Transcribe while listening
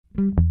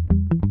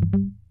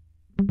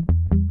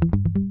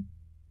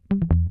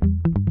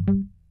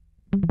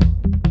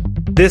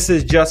This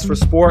is Just for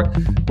Sport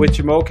with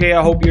Jamoke.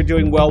 I hope you're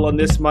doing well on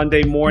this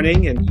Monday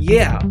morning. And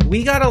yeah,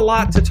 we got a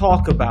lot to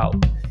talk about.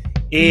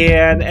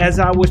 And as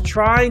I was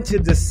trying to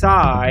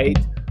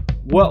decide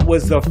what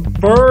was the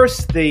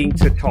first thing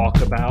to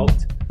talk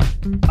about,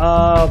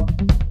 I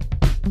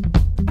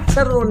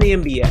settled on the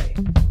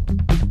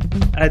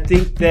NBA. I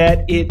think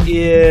that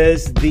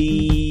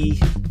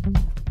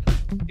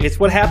it's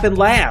what happened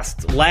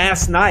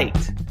last night.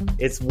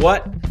 It's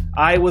what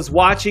I was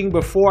watching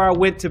before I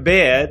went to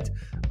bed.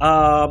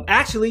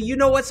 Actually, you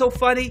know what's so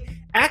funny?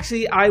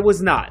 Actually, I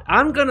was not.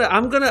 I'm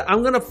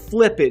gonna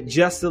flip it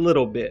just a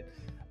little bit.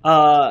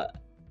 The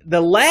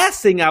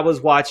last thing I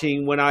was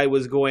watching when I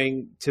was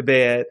going to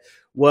bed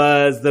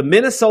was the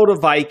Minnesota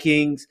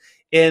Vikings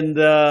and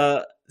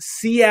the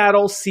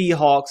Seattle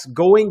Seahawks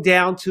going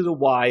down to the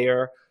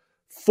wire.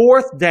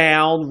 Fourth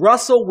down,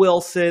 Russell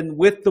Wilson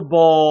with the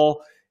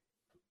ball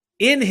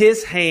in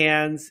his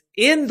hands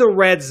in the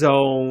red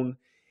zone,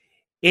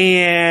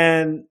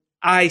 and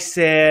I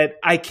said,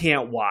 I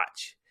can't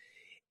watch.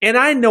 And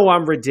I know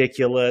I'm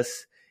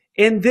ridiculous.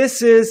 And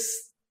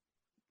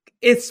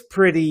it's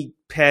pretty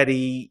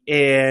petty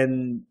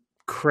and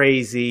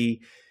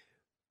crazy.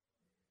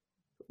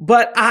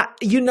 But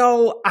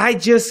I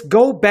just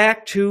go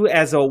back to,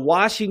 as a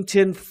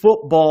Washington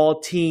football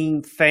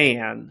team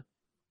fan,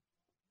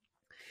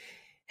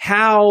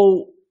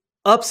 how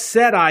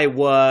upset I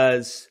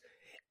was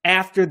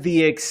after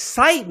the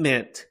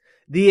excitement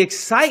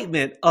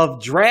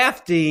of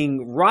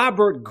drafting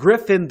Robert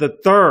Griffin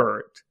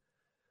III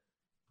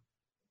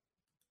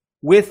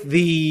with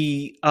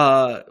the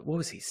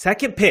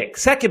second pick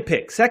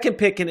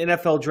in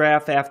NFL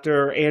draft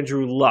after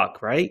Andrew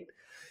Luck, right?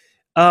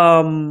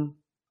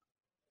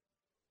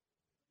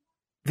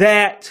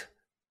 That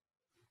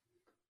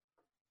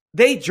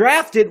they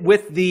drafted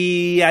with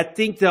the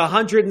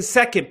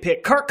 102nd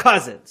pick, Kirk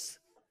Cousins.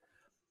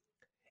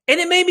 And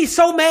it made me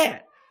so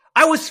mad.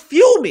 I was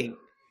fuming.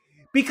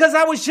 Because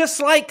I was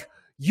just like,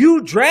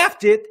 you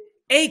drafted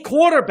a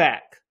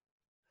quarterback.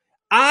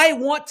 I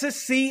want to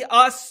see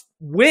us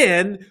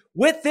win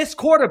with this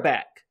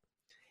quarterback.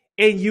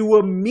 And you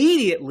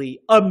immediately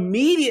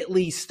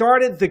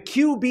started the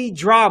QB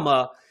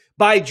drama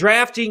by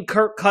drafting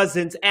Kirk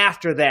Cousins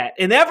after that.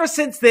 And ever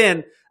since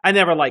then, I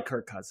never liked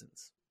Kirk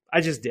Cousins.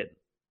 I just didn't.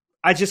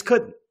 I just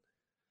couldn't.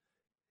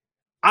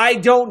 I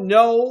don't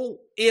know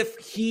if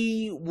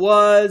he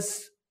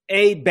was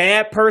a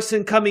bad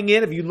person coming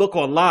in. If you look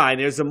online,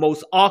 there's the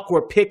most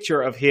awkward picture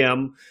of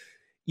him,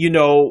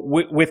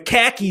 with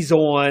khakis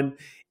on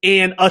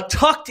and a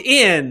tucked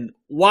in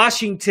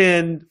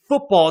Washington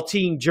football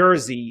team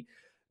jersey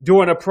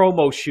during a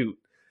promo shoot.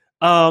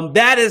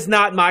 That is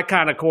not my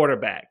kind of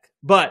quarterback.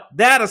 But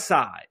that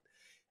aside,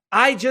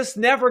 I just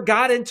never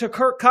got into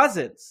Kirk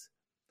Cousins.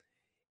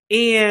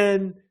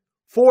 And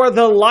for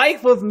the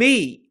life of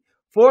me,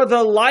 for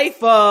the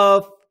life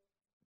of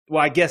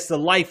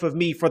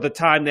me for the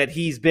time that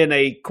he's been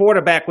a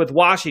quarterback with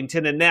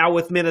Washington and now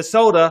with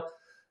Minnesota,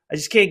 I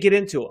just can't get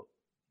into him.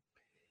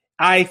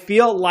 I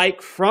feel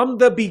like from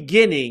the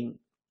beginning,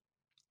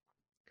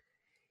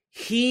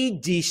 he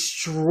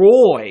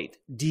destroyed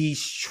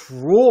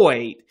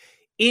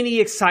any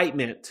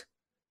excitement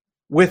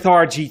with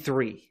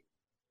RG3.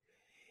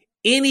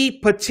 Any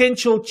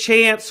potential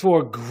chance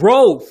for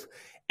growth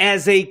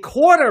as a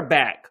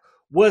quarterback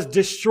was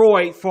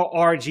destroyed for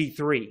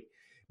RG3.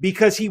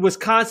 Because he was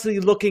constantly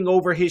looking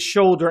over his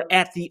shoulder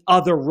at the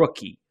other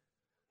rookie.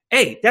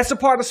 Hey, that's a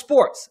part of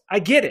sports. I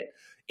get it.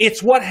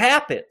 It's what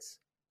happens.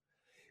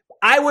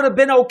 I would have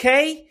been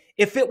okay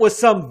if it was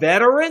some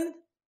veteran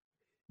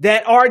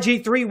that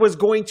RG3 was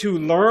going to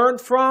learn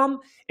from.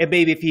 And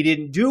maybe if he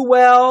didn't do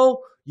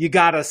well, you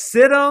got to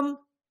sit him,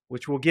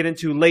 which we'll get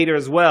into later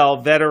as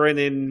well, veteran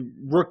and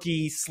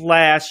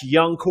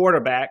rookie/young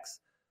quarterbacks.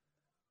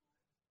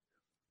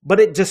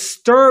 But it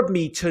disturbed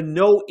me to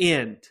no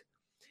end.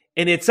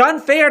 And it's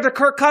unfair to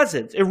Kirk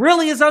Cousins. It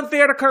really is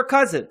unfair to Kirk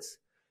Cousins.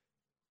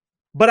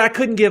 But I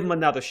couldn't give him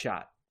another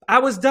shot. I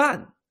was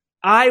done.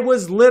 I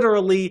was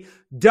literally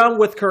done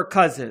with Kirk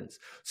Cousins.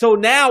 So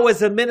now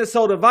as a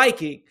Minnesota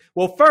Viking,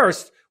 well,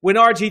 first, when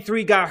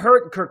RG3 got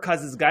hurt and Kirk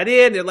Cousins got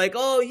in, they're like,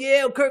 oh,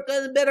 yeah, Kirk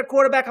Cousins better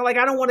quarterback. I'm like,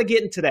 I don't want to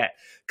get into that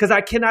because I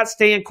cannot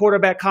stand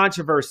quarterback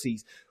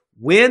controversies.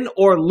 Win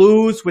or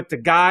lose with the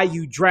guy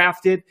you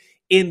drafted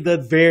in the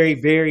very,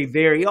 very,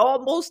 very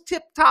almost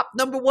tip-top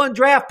number one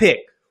draft pick.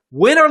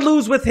 Win or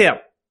lose with him.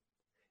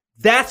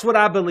 That's what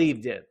I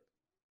believed in.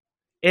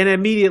 And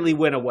immediately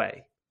went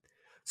away.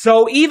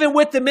 So even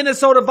with the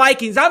Minnesota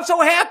Vikings, I'm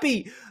so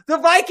happy. The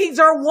Vikings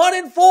are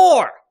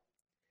 1-4.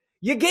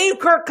 You gave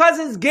Kirk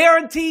Cousins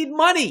guaranteed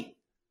money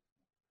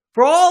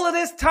for all of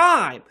this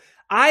time.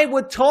 I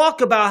would talk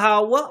about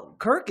how, well,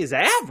 Kirk is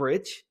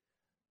average.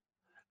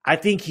 I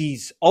think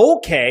he's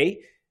okay.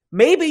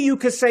 Maybe you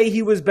could say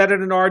he was better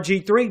than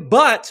RG3,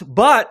 but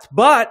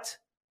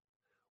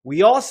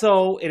We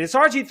also, and it's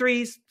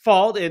RG3's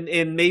fault,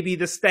 and maybe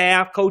the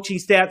staff, coaching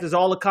staff, there's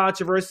all the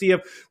controversy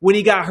of when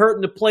he got hurt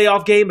in the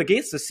playoff game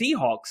against the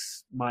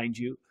Seahawks, mind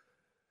you,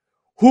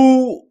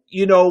 who,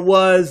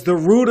 was the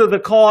root of the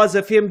cause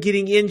of him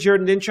getting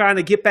injured and then trying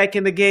to get back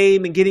in the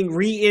game and getting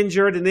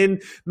re-injured and then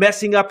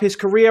messing up his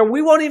career.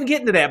 We won't even get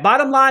into that.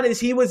 Bottom line is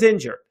he was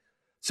injured.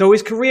 So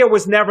his career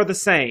was never the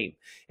same.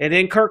 And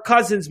then Kirk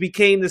Cousins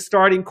became the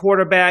starting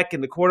quarterback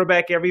and the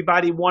quarterback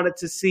everybody wanted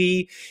to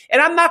see.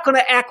 And I'm not going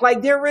to act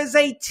like there is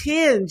a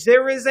tinge,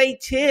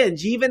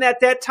 even at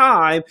that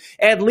time,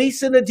 at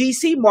least in the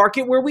DC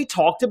market where we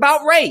talked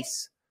about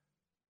race.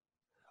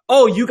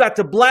 Oh, you got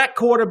the black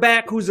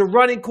quarterback who's a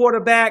running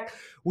quarterback.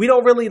 We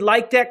don't really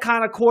like that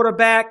kind of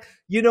quarterback.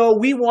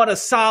 We want a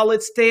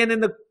solid stand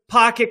in the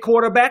pocket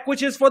quarterback,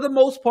 which is for the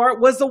most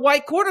part was the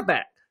white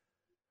quarterback.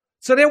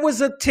 So there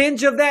was a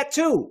tinge of that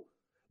too.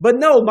 But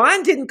no,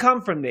 mine didn't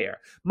come from there.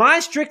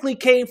 Mine strictly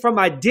came from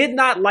I did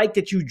not like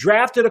that you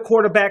drafted a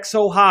quarterback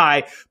so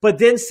high, but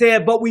then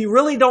said, but we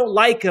really don't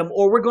like him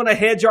or we're going to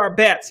hedge our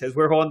bets as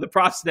we're on the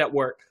Props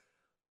Network.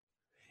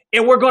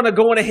 And we're going to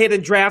go on ahead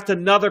and draft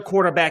another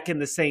quarterback in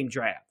the same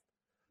draft.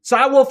 So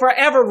I will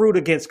forever root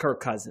against Kirk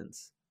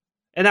Cousins.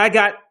 And I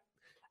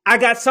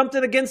got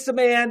something against the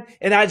man,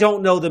 and I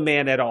don't know the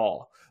man at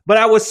all. But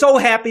I was so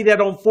happy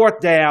that on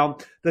fourth down,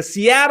 the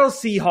Seattle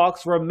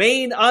Seahawks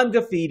remain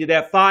undefeated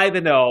at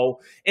 5-0,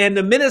 and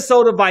the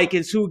Minnesota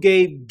Vikings, who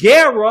gave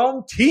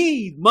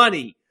guaranteed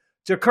money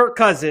to Kirk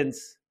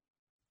Cousins,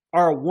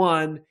 are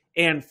 1-4.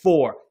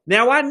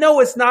 Now, I know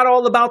it's not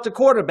all about the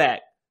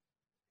quarterback.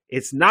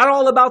 It's not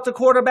all about the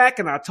quarterback,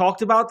 and I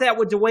talked about that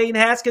with Dwayne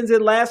Haskins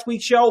in last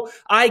week's show.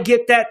 I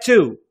get that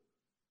too.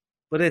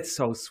 But it's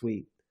so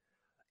sweet.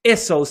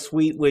 It's so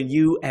sweet when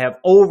you have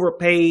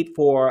overpaid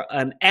for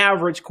an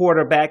average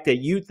quarterback that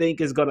you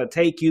think is going to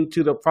take you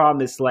to the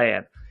promised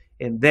land.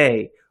 And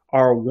they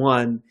are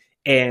 1-4.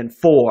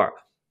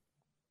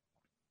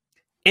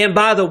 And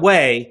by the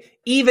way,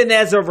 even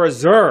as a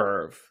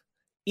reserve,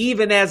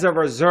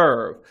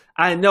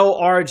 I know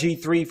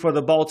RG3 for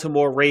the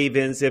Baltimore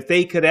Ravens, if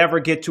they could ever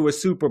get to a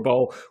Super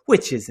Bowl,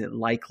 which isn't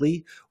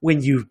likely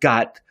when you've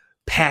got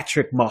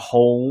Patrick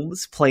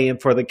Mahomes playing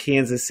for the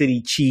Kansas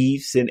City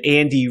Chiefs and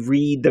Andy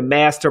Reid, the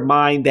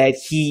mastermind that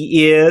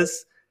he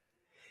is.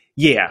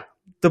 Yeah,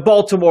 the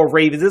Baltimore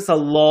Ravens, it's a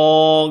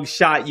long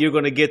shot you're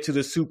going to get to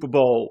the Super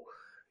Bowl.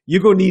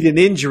 You're going to need an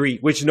injury,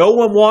 which no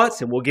one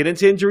wants, and we'll get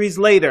into injuries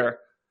later.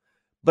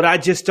 But I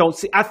just don't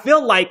see. I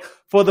feel like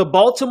for the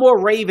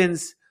Baltimore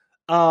Ravens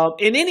and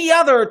any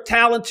other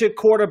talented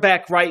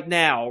quarterback right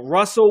now,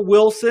 Russell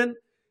Wilson,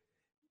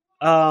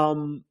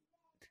 Ben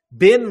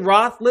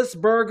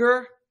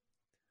Roethlisberger,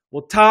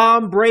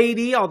 Tom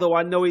Brady, although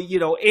I know,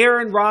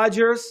 Aaron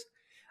Rodgers.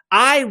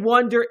 I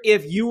wonder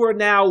if you are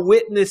now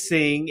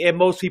witnessing, and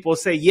most people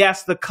say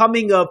yes, the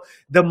coming of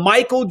the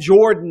Michael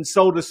Jordan,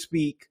 so to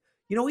speak.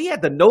 He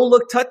had the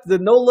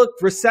no-look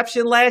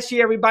reception last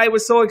year everybody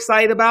was so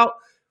excited about.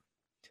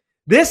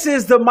 This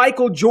is the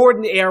Michael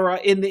Jordan era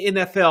in the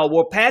NFL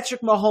where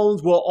Patrick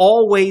Mahomes will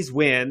always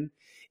win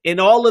and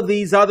all of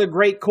these other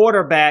great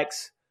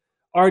quarterbacks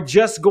are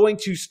just going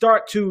to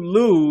start to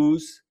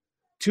lose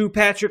to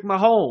Patrick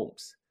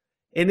Mahomes.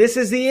 And this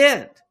is the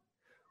end,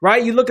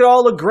 right? You look at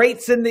all the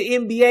greats in the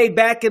NBA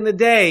back in the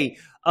day.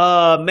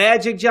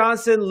 Magic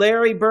Johnson,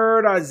 Larry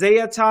Bird,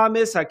 Isaiah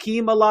Thomas,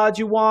 Hakeem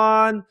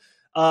Olajuwon,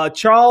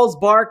 Charles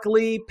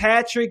Barkley,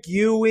 Patrick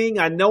Ewing.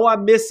 I know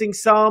I'm missing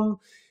some.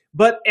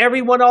 But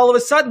everyone all of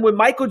a sudden, when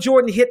Michael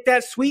Jordan hit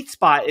that sweet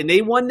spot and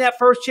they won that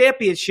first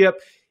championship,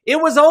 it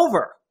was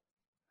over.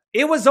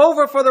 It was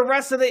over for the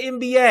rest of the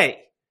NBA.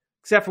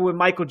 Except for when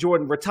Michael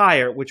Jordan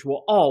retired, which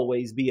will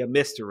always be a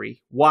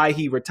mystery why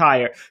he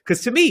retired.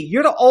 Because to me,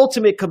 you're the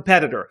ultimate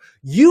competitor.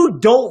 You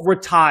don't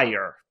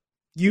retire.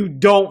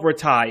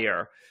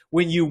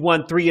 When you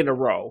won 3 in a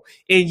row.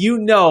 And you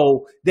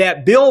know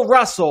that Bill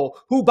Russell,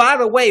 who, by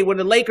the way, when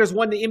the Lakers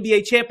won the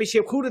NBA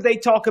championship, who did they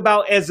talk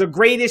about as the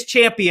greatest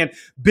champion?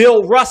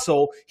 Bill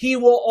Russell. He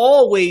will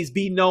always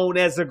be known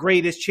as the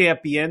greatest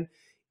champion,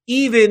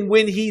 even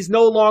when he's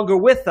no longer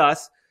with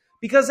us,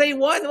 because they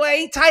won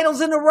 8 titles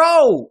in a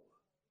row.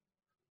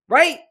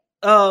 Right?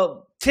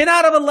 10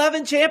 out of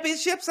 11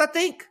 championships, I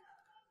think.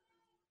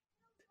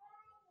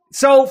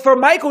 So for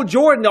Michael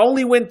Jordan to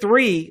only win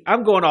 3,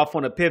 I'm going off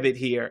on a pivot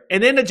here,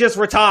 and then to just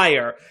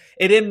retire,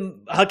 and then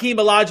Hakeem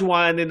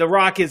Olajuwon and the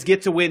Rockets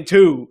get to win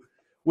 2,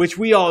 which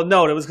we all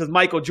know that was because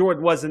Michael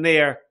Jordan wasn't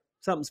there.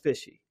 Something's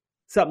fishy.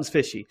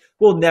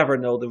 We'll never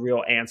know the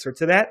real answer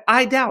to that.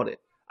 I doubt it.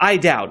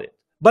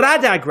 But I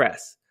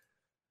digress.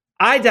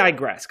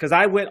 Because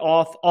I went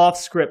off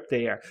script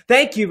there.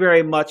 Thank you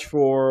very much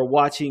for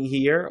watching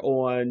here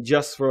on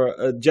Just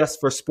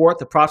for Sport,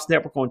 the Props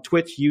Network on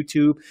Twitch,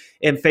 YouTube,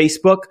 and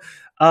Facebook.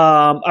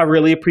 I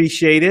really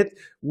appreciate it.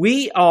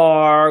 We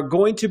are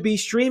going to be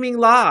streaming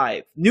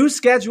live. New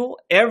schedule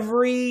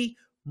every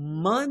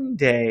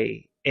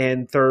Monday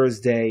and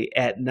Thursday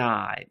at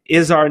 9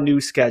 is our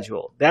new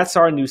schedule. That's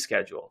our new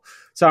schedule.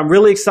 So I'm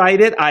really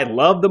excited. I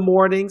love the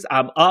mornings.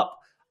 I'm up.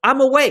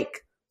 I'm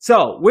awake.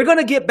 So we're going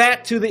to get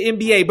back to the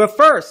NBA. But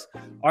first,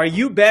 are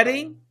you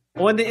betting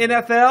on the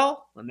NFL?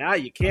 Well, now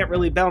you can't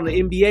really bet on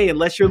the NBA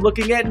unless you're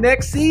looking at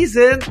next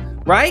season,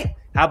 right?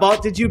 How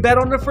about did you bet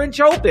on the French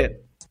Open?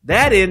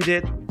 That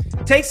ended.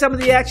 Take some of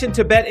the action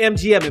to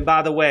BetMGM. And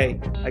by the way,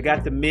 I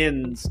got the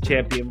men's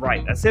champion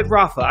right. I said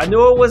Rafa. I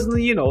know it wasn't,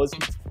 he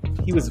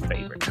was a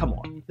favorite. Come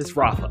on. It's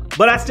Rafa.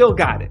 But I still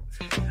got it.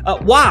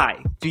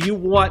 Why do you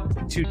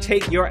want to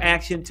take your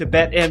action to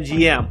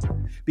BetMGM?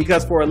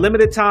 Because for a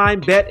limited time,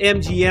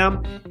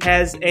 BetMGM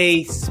has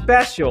a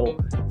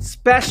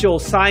special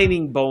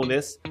signing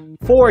bonus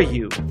for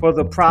you, for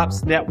the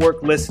Props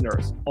Network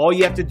listeners. All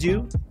you have to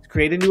do is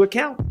create a new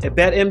account at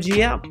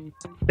BetMGM.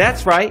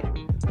 That's right.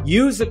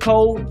 Use the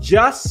code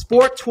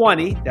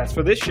JustSport20, that's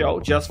for this show,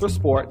 Just for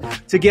Sport,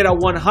 to get a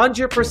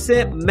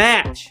 100%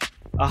 match.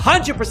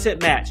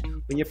 100% match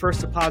when your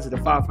first deposit of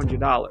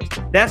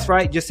 $500. That's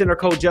right. Just enter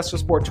code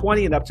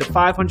JustForSport20 and up to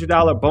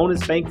 $500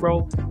 bonus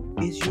bankroll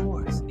is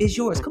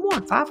yours. Come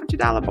on,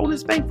 $500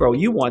 bonus bankroll.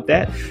 You want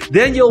that.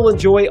 Then you'll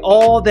enjoy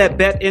all that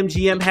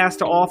BetMGM has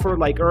to offer,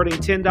 like earning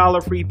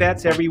 $10 free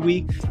bets every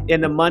week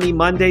in the Money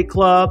Monday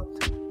Club,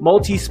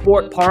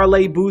 multi-sport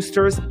parlay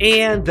boosters,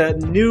 and the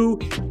new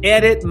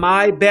Edit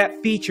My Bet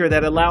feature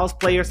that allows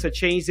players to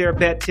change their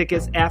bet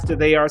tickets after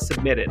they are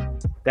submitted.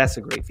 That's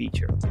a great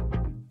feature.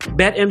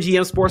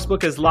 BetMGM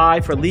Sportsbook is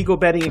live for legal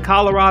betting in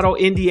Colorado,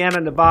 Indiana,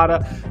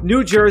 Nevada,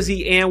 New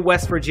Jersey, and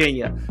West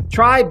Virginia.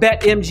 Try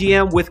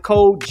BetMGM with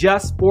code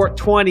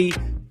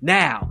JustSport20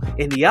 now.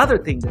 And the other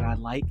thing that I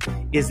like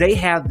is they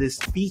have this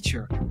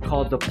feature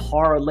called the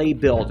Parlay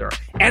Builder.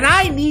 And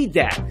I need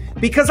that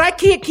because I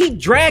can't keep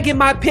dragging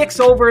my picks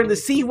over and to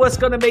see what's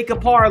going to make a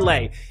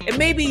parlay. And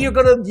maybe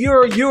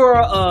you're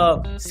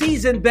a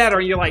seasoned bettor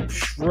and you're like,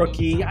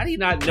 rookie, I do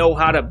not know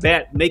how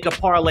to make a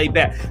parlay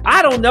bet.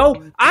 I don't know.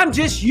 I'm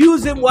just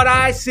using what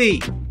I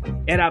see.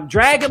 And I'm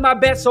dragging my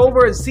bets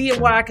over and seeing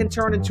what I can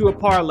turn into a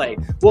parlay.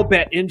 Well,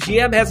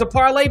 BetMGM has a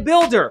Parlay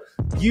Builder.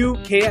 You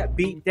can't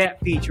beat that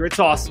feature. It's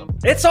awesome.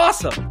 It's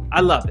awesome.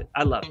 I love it.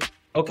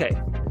 Okay.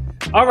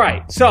 All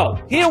right. So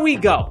here we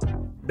go.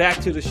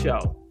 Back to the show.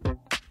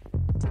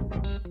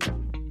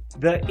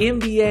 The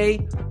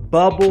NBA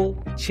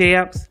bubble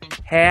champs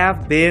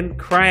have been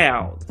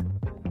crowned.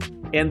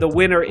 And the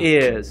winner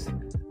is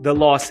the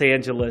Los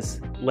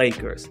Angeles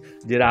Lakers.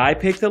 Did I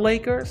pick the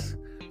Lakers?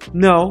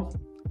 No.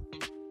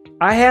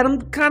 I had them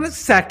kind of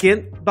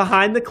second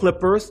behind the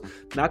Clippers.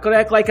 Not going to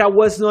act like I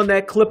wasn't on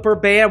that Clipper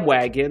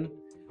bandwagon.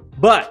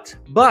 But,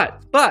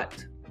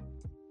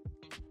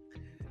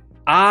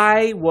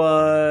 I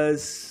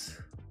was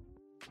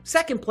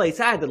second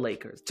place. I had the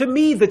Lakers. To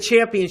me, the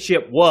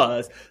championship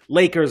was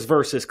Lakers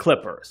versus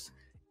Clippers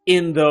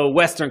in the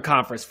Western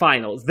Conference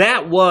Finals.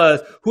 That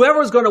was, whoever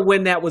was going to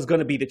win that was going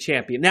to be the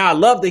champion. Now, I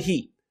love the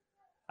Heat.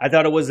 I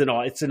thought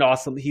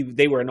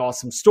they were an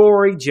awesome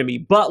story. Jimmy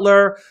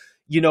Butler,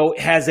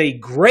 has a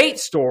great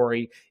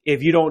story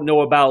if you don't know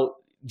about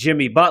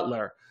Jimmy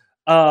Butler.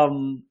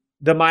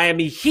 The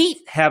Miami Heat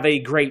have a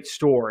great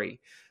story.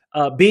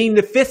 Being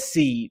the 5th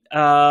seed,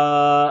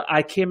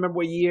 I can't remember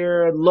what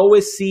year,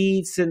 lowest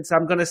seed since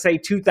I'm going to say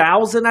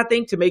 2000, I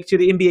think, to make to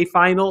the NBA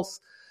Finals.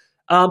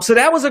 So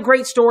that was a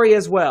great story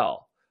as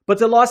well. But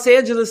the Los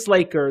Angeles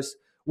Lakers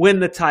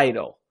win the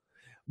title.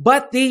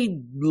 But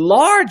the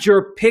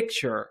larger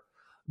picture,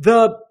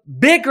 the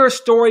bigger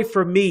story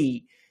for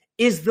me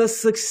is the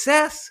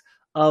success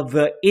of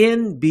the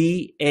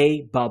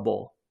NBA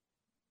bubble.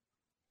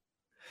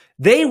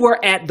 They were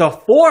at the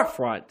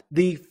forefront,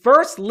 the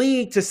first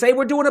league to say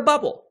we're doing a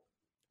bubble.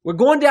 We're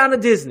going down to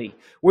Disney.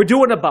 We're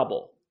doing a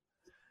bubble.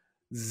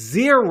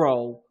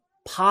 0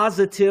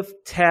 positive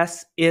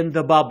tests in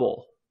the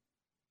bubble.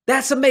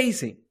 That's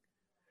amazing.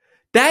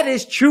 That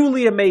is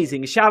truly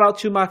amazing. Shout out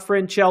to my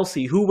friend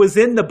Chelsea, who was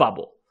in the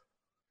bubble.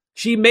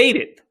 She made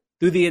it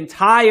through the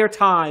entire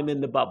time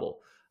in the bubble.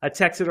 I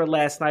texted her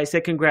last night,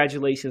 said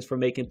congratulations for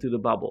making through the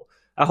bubble.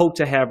 I hope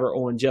to have her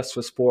on Just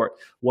for Sport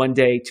one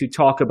day to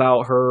talk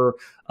about her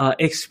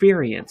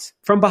experience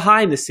from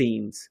behind the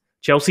scenes.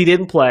 Chelsea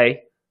didn't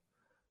play.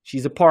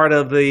 She's a part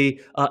of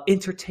the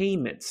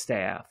entertainment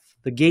staff,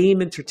 the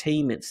game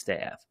entertainment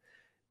staff,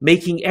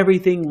 making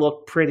everything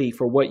look pretty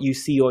for what you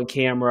see on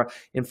camera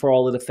and for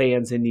all of the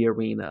fans in the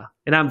arena.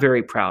 And I'm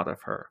very proud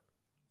of her.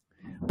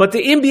 But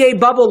the NBA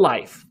bubble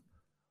life,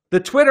 the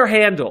Twitter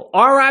handle,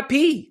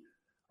 RIP,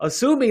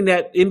 assuming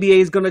that NBA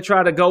is going to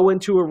try to go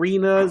into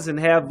arenas and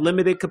have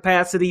limited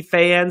capacity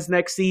fans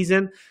next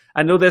season.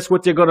 I know that's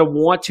what they're going to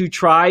want to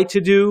try to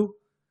do.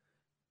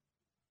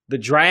 The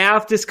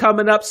draft is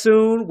coming up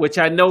soon, which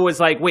I know is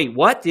like, wait,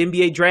 what? The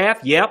NBA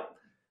draft? Yep.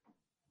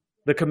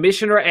 The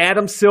commissioner,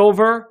 Adam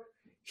Silver,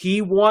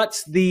 he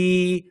wants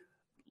the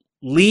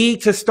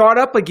league to start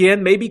up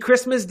again, maybe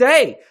Christmas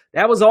Day.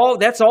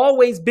 That's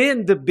always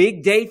been the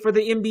big day for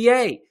the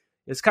NBA.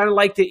 It's kind of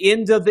like the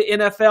end of the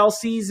NFL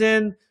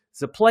season. It's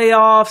the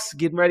playoffs,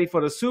 getting ready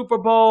for the Super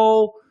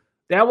Bowl.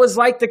 That was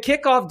like the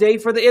kickoff day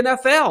for the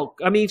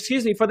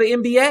for the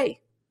NBA.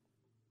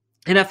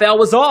 NFL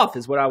was off,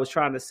 is what I was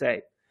trying to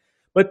say.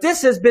 But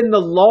this has been the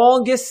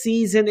longest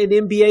season in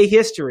NBA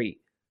history.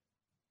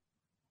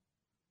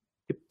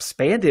 It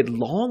spanned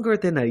longer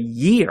than a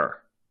year.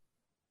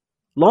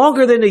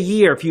 Longer than a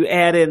year if you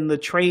add in the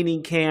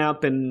training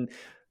camp and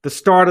the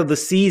start of the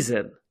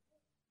season.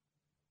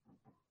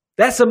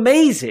 That's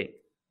amazing.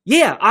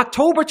 Yeah,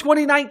 October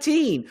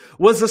 2019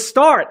 was the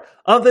start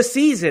of the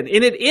season,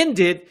 and it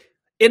ended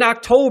in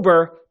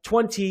October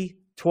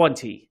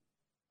 2020.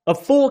 A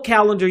full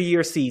calendar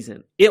year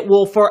season. It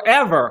will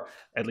forever,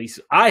 at least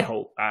I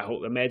hope,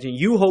 imagine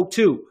you hope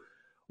too,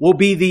 will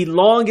be the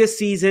longest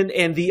season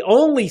and the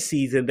only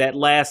season that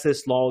lasts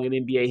this long in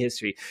NBA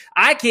history.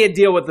 I can't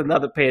deal with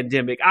another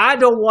pandemic. I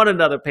don't want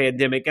another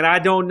pandemic, and I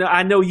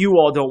know you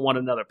all don't want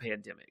another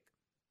pandemic.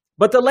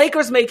 But the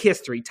Lakers make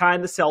history,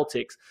 tying the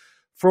Celtics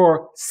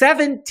for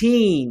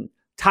 17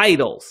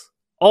 titles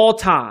all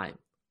time.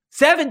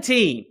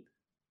 17.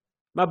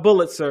 My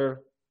Bullets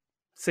are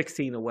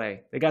 16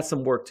 away. They got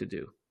some work to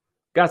do.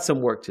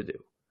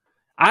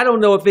 I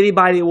don't know if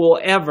anybody will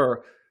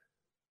ever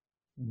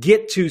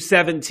get to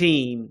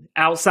 17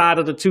 outside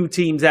of the two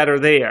teams that are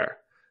there.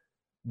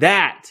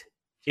 That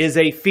is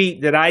a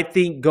feat that I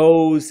think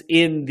goes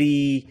in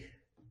the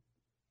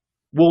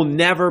will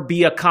never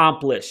be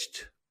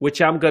accomplished,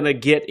 which I'm going to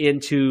get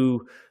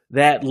into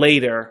that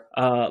later.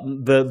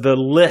 The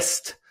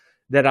list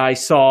that I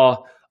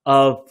saw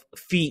of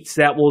feats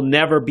that will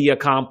never be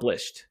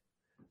accomplished.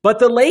 But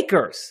the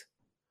Lakers,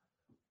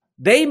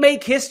 they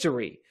make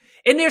history.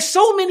 And there's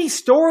so many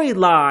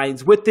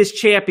storylines with this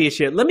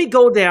championship. Let me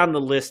go down the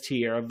list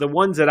here of the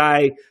ones that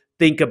I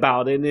think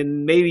about. And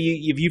then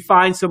maybe if you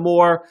find some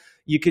more,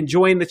 you can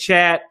join the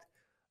chat.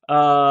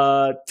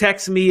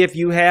 Text me if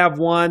you have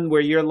one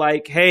where you're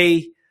like,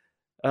 hey,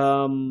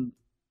 you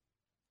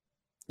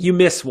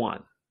miss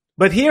one.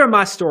 But here are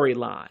my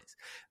storylines.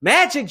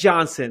 Magic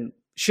Johnson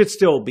should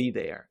still be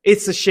there.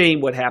 It's a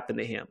shame what happened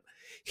to him.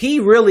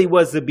 He really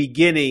was the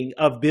beginning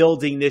of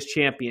building this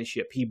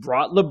championship. He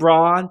brought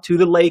LeBron to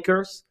the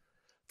Lakers.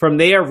 From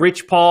there,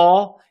 Rich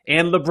Paul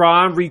and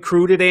LeBron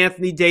recruited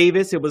Anthony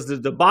Davis. It was the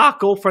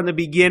debacle from the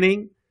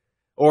beginning,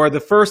 or the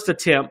first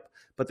attempt,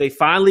 but they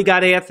finally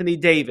got Anthony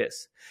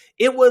Davis.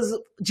 It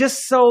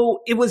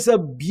was a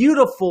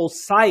beautiful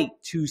sight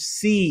to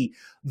see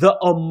the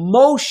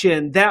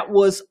emotion that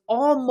was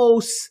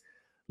almost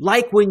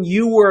like when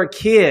you were a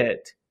kid.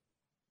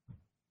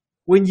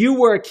 When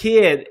you were a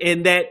kid,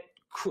 and that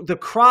the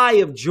cry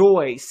of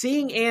joy,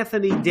 seeing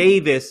Anthony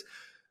Davis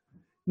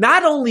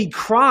not only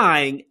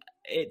crying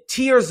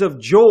tears of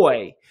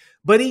joy,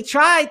 but he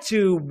tried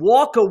to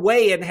walk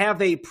away and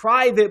have a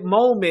private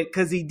moment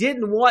because he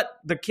didn't want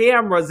the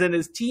cameras and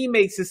his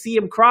teammates to see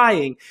him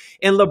crying.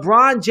 And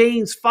LeBron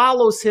James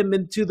follows him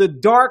into the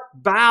dark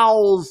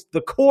bowels,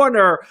 the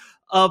corner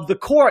of the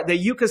court that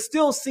you can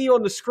still see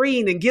on the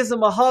screen, and gives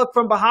him a hug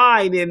from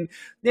behind. And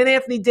then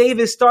Anthony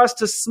Davis starts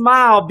to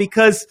smile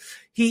because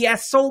he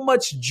has so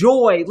much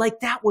joy.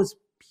 Like, that was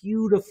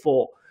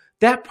beautiful.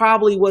 That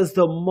probably was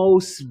the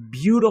most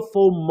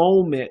beautiful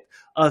moment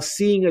of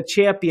seeing a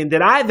champion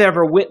that I've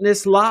ever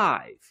witnessed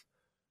live.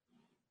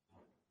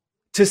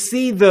 To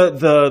see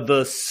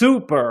the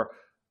super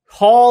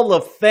Hall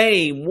of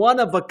Fame,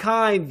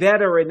 one-of-a-kind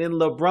veteran in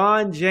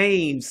LeBron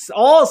James,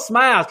 all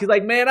smiles. He's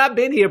like, man, I've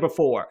been here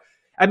before.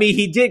 I mean,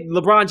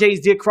 LeBron James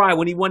did cry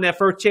when he won that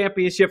first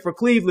championship for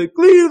Cleveland.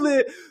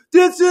 Cleveland,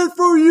 this is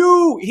for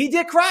you. He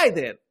did cry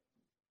then.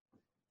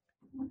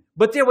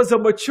 But there was a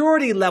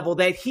maturity level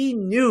that he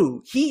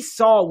knew. He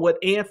saw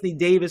what Anthony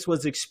Davis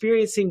was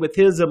experiencing with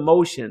his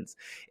emotions.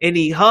 And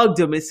he hugged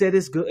him and said,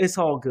 it's good. It's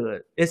all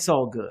good. It's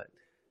all good.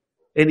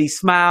 And he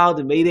smiled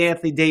and made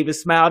Anthony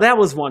Davis smile. That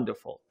was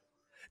wonderful.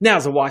 Now,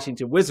 as a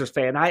Washington Wizards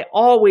fan, I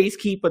always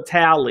keep a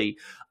tally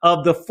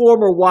of the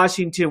former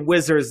Washington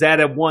Wizards that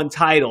have won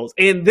titles.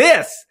 And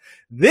this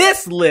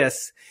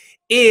list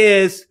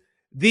is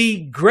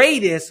the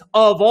greatest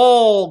of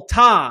all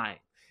time.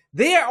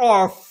 There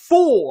are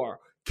four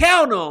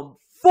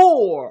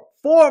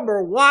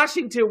former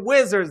Washington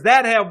Wizards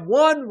that have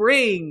won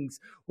rings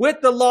with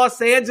the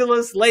Los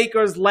Angeles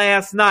Lakers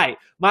last night.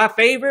 My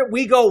favorite,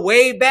 we go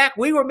way back.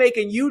 We were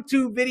making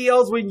YouTube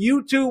videos when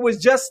YouTube was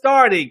just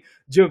starting.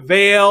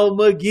 JaVale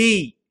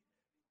McGee.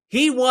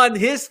 He won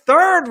his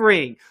third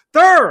ring.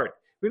 Third.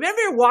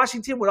 Remember in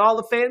Washington with all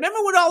the fans?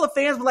 Remember when all the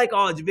fans were like,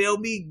 oh, JaVale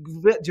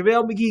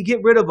McGee, get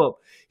rid of him.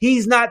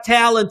 He's not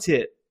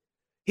talented.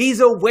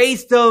 He's a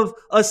waste of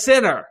a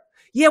center.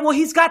 Yeah, well,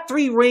 he's got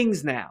 3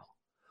 rings now.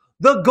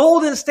 The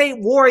Golden State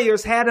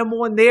Warriors had him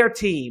on their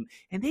team,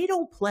 and they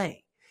don't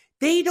play.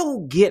 They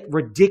don't get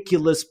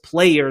ridiculous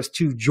players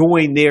to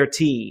join their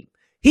team.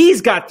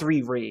 He's got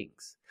 3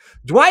 rings.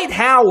 Dwight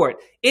Howard,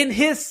 in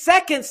his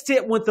second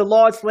stint with the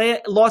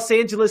Los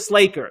Angeles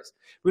Lakers.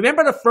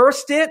 Remember the first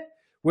stint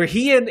where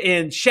he and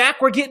Shaq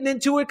were getting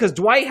into it because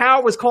Dwight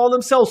Howard was calling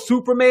himself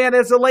Superman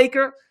as a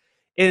Laker?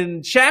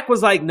 And Shaq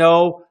was like,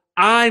 no,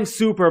 I'm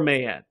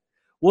Superman.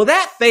 Well,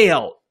 that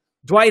failed.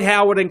 Dwight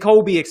Howard and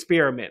Kobe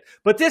experiment.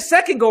 But this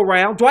second go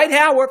round, Dwight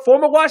Howard,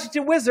 former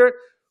Washington Wizard,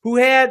 who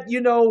had,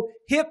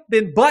 hip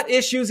and butt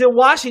issues in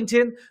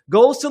Washington,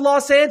 goes to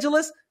Los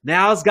Angeles,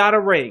 now has got a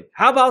ring.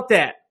 How about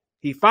that?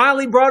 He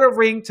finally brought a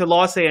ring to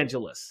Los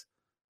Angeles.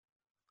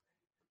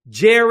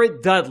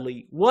 Jared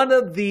Dudley, one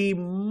of the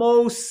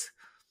most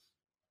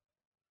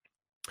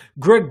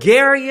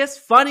gregarious,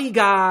 funny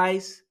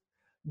guys,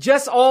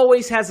 just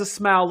always has a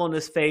smile on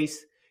his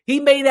face. He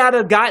may not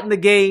have gotten the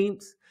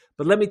games,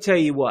 but let me tell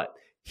you what,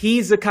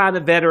 he's the kind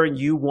of veteran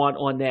you want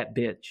on that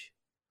bench.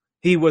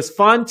 He was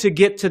fun to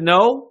get to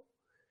know.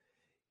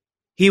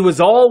 He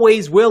was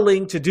always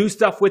willing to do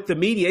stuff with the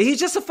media. He's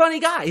just a funny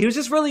guy. He was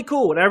just really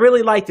cool, and I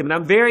really liked him. And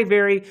I'm very,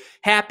 very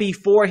happy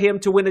for him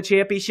to win the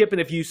championship.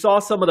 And if you saw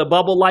some of the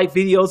Bubble Life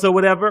videos or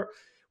whatever,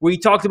 where he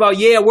talked about,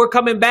 yeah, we're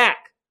coming back.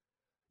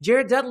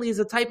 Jared Dudley is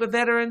the type of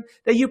veteran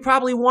that you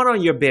probably want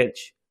on your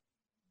bench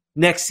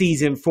next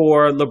season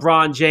for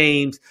LeBron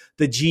James,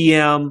 the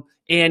GM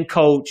and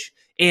coach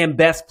and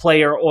best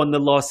player on the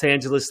Los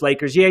Angeles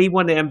Lakers. Yeah, he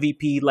won the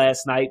MVP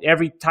last night.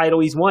 Every title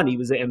he's won, he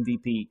was the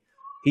MVP.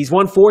 He's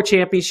won 4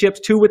 championships,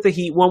 2 with the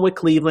Heat, 1 with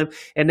Cleveland,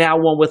 and now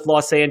 1 with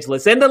Los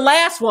Angeles. And the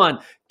last one,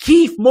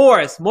 Keith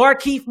Morris,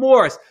 Markieff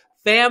Morris,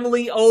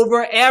 family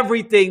over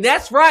everything.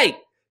 That's right.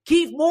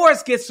 Keith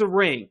Morris gets a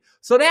ring.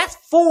 So that's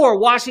 4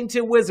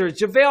 Washington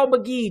Wizards, JaVale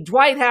McGee,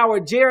 Dwight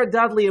Howard, Jared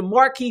Dudley, and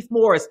Markieff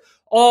Morris,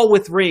 all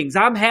with rings.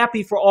 I'm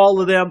happy for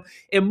all of them.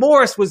 And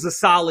Morris was a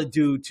solid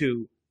dude,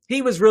 too.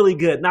 He was really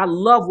good, and I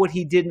love what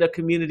he did in the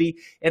community,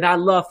 and I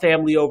love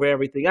family over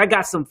everything. I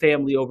got some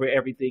family over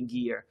everything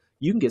gear.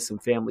 You can get some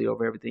family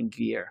over everything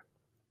gear.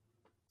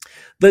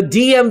 The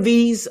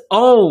DMV's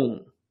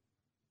own,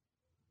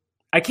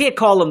 I can't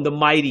call him the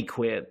mighty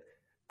Quinn.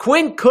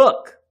 Quinn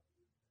Cook.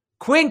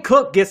 Quinn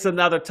Cook gets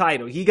another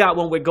title. He got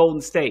one with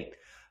Golden State.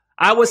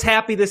 I was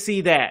happy to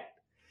see that.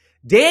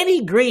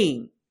 Danny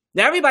Green.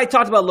 Now, everybody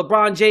talked about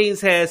LeBron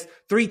James has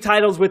 3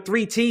 titles with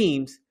 3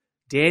 teams.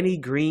 Danny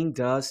Green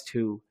does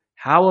too.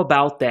 How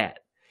about that?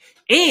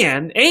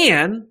 And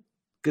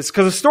because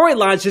the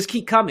storylines just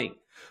keep coming.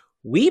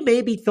 We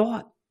maybe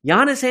thought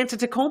Giannis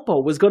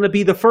Antetokounmpo was going to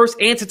be the first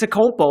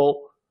Antetokounmpo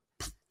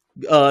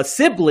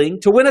sibling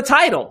to win a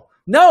title.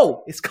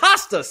 No, it's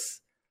Kostas.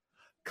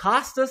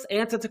 Kostas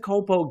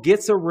Antetokounmpo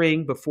gets a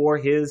ring before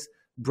his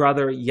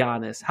brother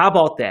Giannis. How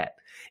about that?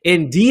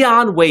 And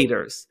Dion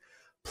Waiters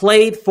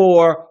played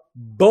for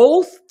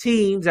both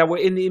teams that were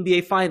in the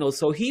NBA Finals,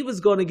 so he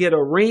was going to get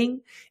a ring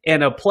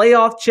and a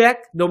playoff check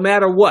no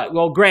matter what.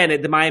 Well,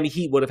 granted, the Miami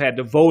Heat would have had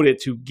to vote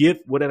to give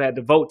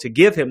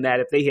him that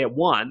if they had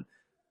won.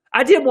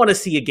 I did want to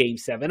see a Game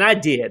 7. I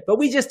did, but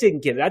we just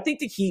didn't get it. I think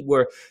the Heat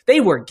were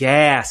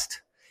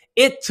gassed.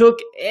 It took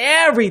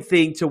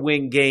everything to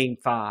win Game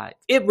 5.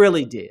 It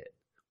really did.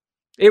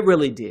 It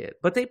really did.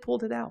 But they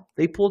pulled it out.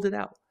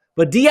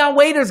 But Dion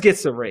Waiters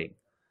gets a ring.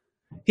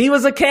 He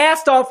was a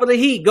cast-off for the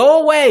Heat.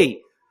 Go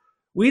away.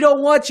 We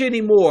don't want you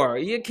anymore.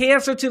 You're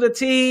cancer to the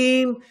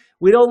team.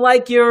 We don't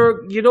like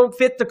you don't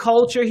fit the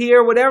culture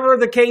here. Whatever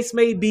the case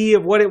may be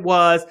of what it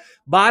was,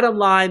 bottom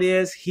line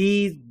is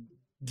he's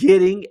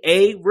getting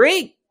a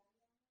ring.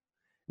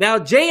 Now,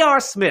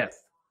 J.R. Smith,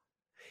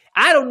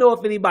 I don't know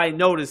if anybody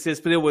noticed this,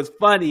 but it was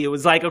funny. It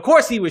was like, of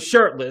course he was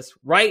shirtless,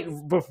 right?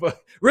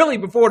 Really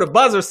before the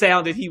buzzer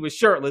sounded, he was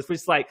shirtless, which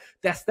is like,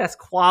 that's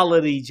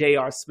quality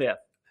J.R. Smith.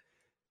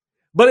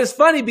 But it's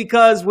funny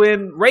because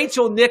when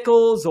Rachel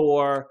Nichols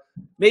or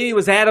maybe it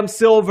was Adam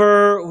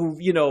Silver, who,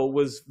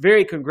 was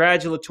very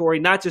congratulatory,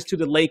 not just to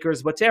the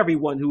Lakers, but to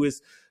everyone who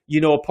is,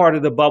 a part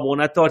of the bubble.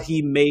 And I thought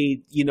he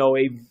made,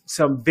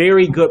 some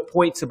very good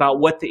points about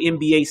what the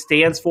NBA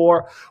stands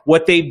for,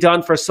 what they've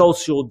done for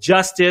social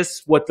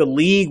justice, what the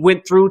league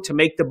went through to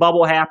make the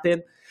bubble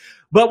happen.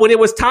 But when it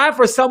was time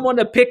for someone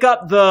to pick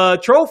up the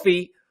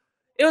trophy,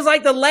 it was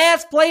like the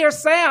last player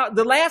signed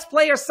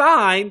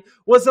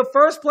was the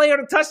first player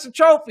to touch the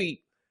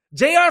trophy.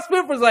 J.R.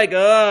 Smith was like,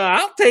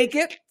 I'll take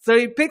it. So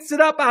he picks it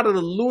up out of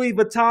the Louis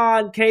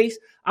Vuitton case.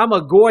 I'm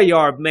a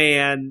Goyard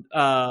man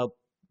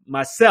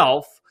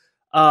myself.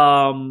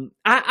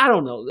 I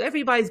don't know.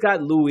 Everybody's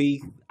got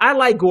Louis. I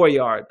like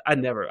Goyard. I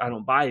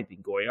don't buy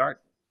anything Goyard.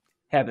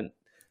 Haven't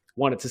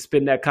wanted to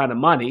spend that kind of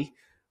money.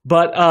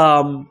 But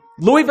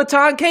Louis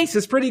Vuitton case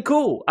is pretty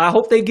cool. I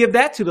hope they give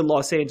that to the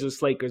Los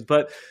Angeles Lakers.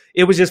 But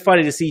it was just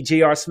funny to see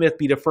J.R. Smith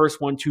be the first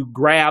one to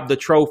grab the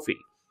trophy.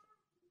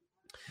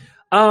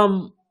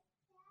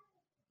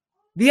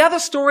 The other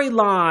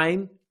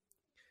storyline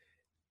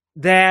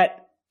that,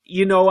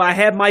 I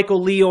had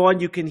Michael Lee on.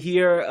 You can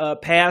hear a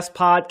past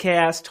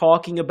podcast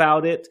talking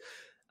about it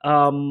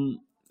with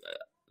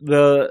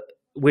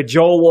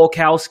Joel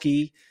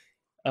Wolkowski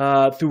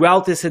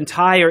throughout this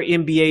entire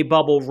NBA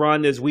bubble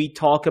run as we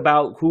talk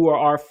about who are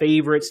our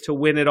favorites to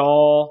win it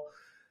all.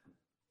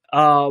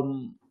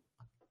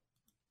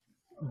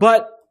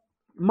 But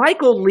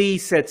Michael Lee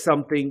said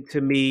something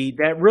to me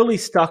that really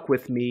stuck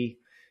with me,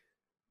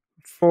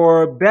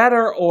 for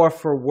better or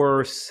for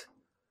worse,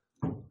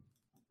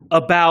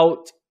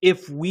 about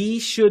if we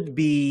should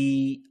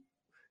be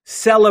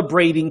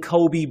celebrating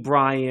Kobe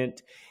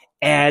Bryant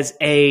as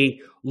a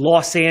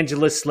Los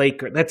Angeles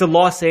Laker, that the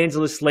Los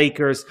Angeles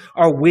Lakers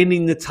are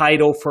winning the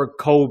title for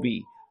Kobe.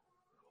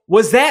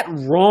 Was that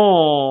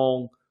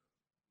wrong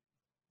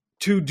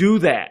to do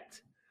that?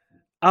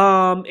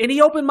 And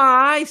he opened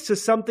my eyes to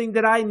something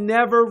that I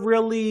never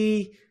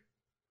really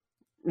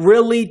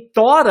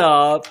thought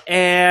of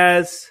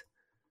as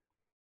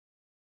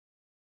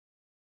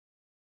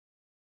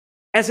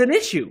an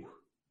issue.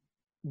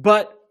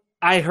 But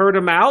I heard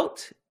him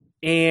out,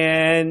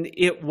 and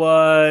it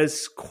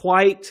was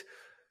quite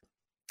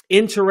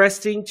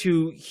interesting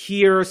to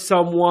hear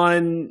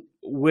someone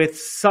with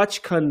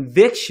such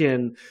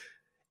conviction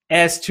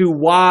as to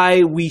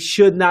why we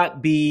should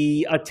not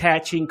be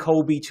attaching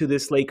Kobe to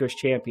this Lakers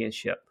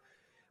championship.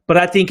 But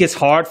I think it's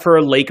hard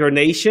for Laker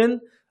Nation,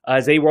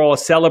 as they were all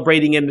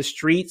celebrating in the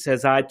streets.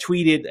 As I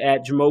tweeted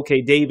at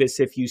Jamoke Davis,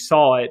 if you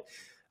saw it,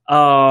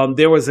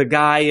 there was a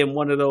guy in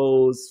one of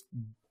those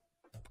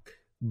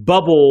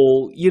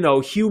bubble,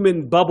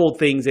 human bubble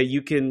things that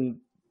you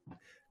can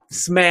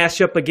smash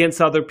up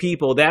against other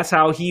people. That's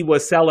how he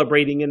was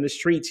celebrating in the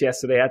streets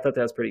yesterday. I thought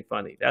that was pretty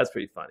funny.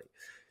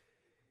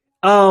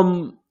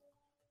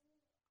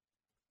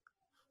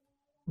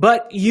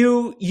 But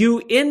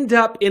you end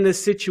up in a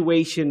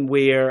situation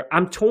where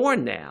I'm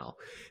torn now,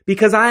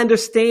 because I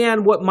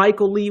understand what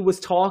Michael Lee was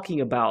talking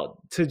about.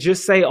 To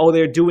just say, oh,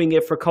 they're doing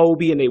it for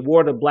Kobe and they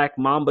wore the black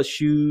Mamba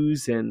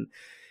shoes and,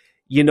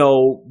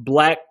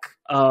 black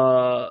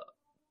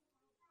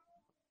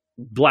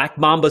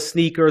Mamba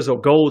sneakers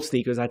or gold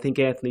sneakers. I think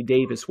Anthony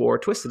Davis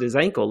twisted his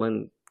ankle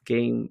in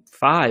game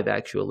 5,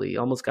 actually,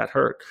 almost got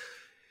hurt.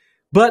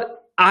 But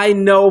I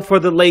know for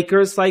the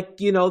Lakers,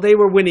 they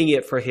were winning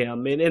it for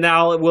him.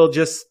 And we'll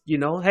just,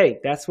 hey,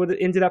 that's what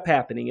ended up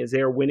happening, is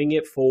they're winning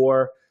it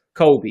for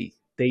Kobe.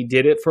 They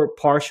did it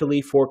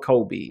partially for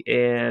Kobe.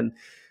 And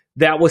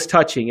that was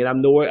touching. And I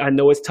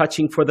know it's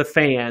touching for the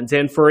fans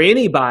and for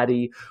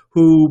anybody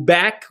who,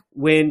 back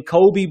when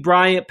Kobe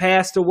Bryant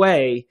passed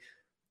away,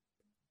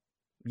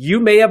 you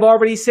may have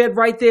already said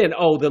right then,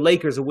 oh, the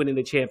Lakers are winning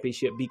the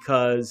championship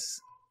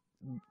because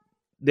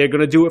they're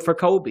going to do it for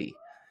Kobe.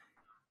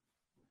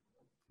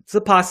 It's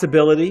a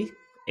possibility,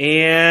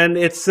 and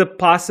it's a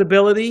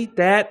possibility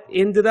that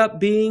ended up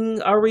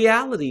being a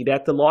reality,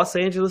 that the Los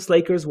Angeles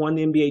Lakers won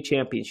the NBA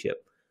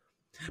championship.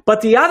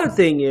 But the other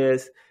thing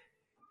is,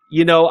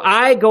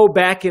 I go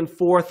back and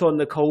forth on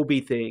the Kobe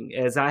thing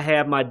as I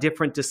have my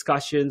different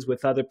discussions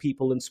with other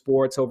people in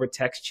sports over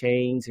text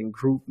chains and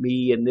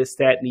GroupMe and this,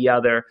 that, and the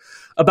other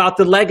about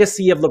the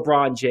legacy of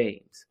LeBron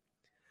James.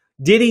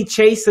 Did he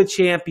chase a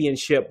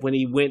championship when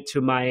he went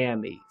to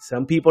Miami?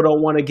 Some people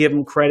don't want to give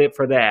him credit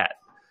for that.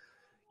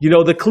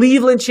 The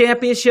Cleveland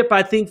championship,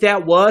 I think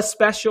that was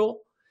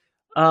special.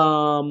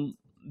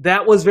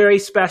 That was very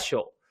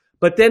special.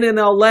 But then in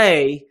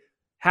LA,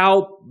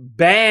 how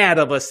bad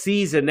of a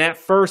season that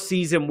first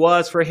season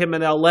was for him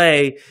in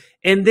LA.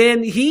 And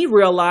then he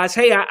realized,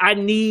 hey, I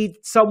need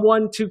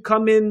someone to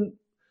come in.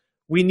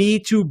 We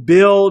need to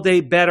build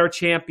a better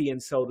champion,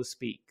 so to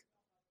speak.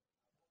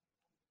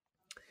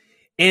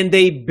 And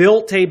they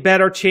built a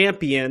better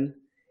champion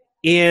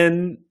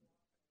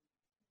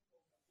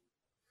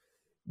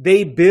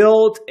They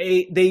built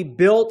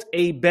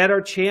a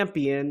better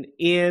champion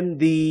in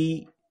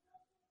the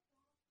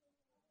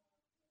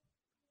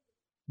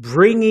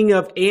bringing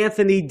of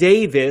Anthony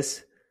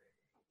Davis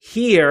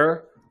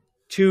here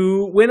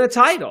to win a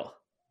title.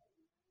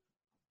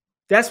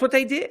 That's what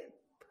they did.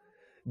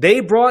 They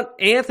brought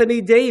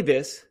Anthony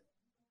Davis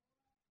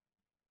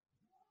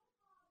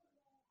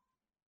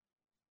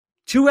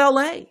to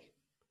LA.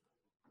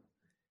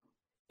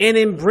 And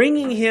in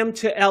bringing him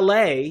to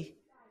LA,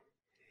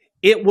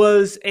 it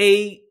was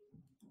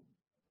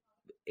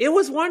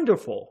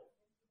wonderful,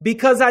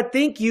 because I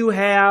think you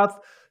have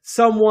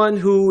someone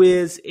who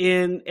is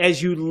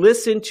as you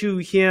listen to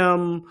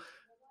him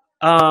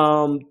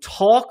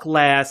talk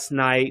last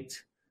night,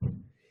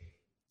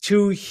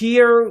 to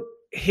hear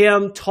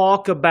him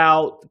talk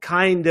about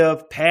kind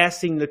of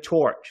passing the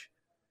torch.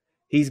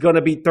 He's going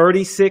to be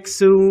 36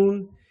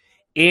 soon.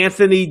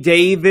 Anthony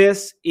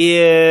Davis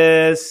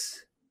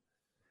is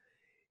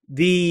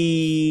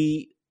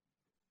the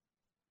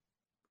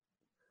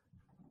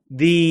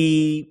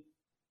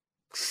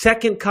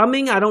second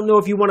coming. I don't know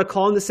if you want to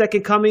call him the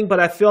second coming, but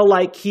I feel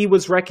like he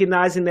was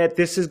recognizing that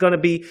this is going to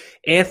be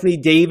Anthony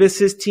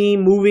Davis's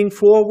team moving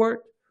forward.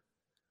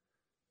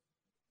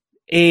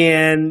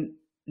 And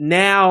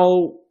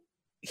now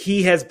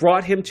he has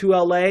brought him to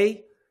LA.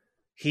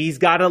 He's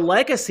got a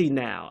legacy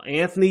now.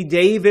 Anthony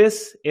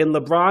Davis and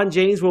LeBron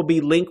James will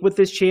be linked with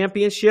this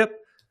championship.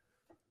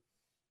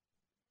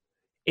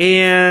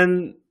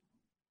 And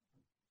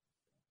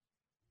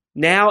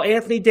now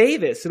Anthony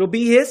Davis, it'll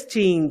be his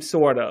team,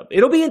 sort of.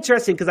 It'll be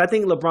interesting because I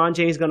think LeBron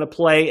James is going to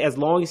play as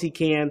long as he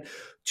can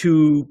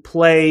to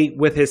play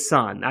with his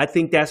son. I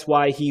think that's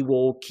why he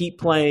will keep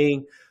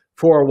playing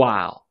for a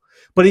while.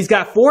 But he's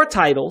got 4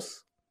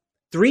 titles,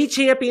 3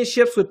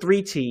 championships with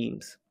 3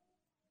 teams.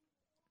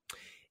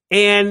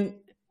 And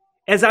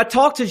as I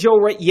talked to Joe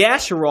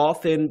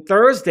Yasharoff in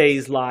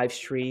Thursday's live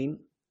stream,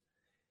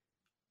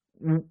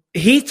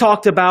 he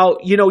talked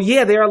about,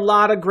 yeah, there are a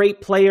lot of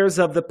great players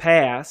of the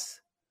past.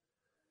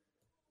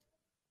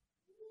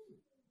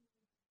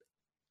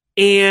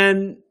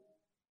 And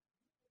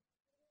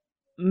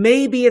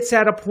maybe it's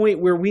at a point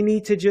where we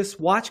need to just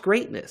watch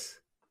greatness.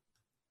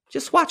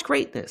 Just watch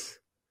greatness.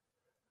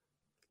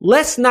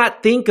 Let's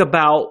not think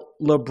about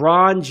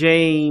LeBron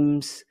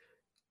James.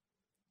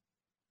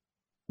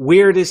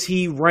 Where does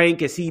he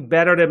rank? Is he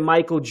better than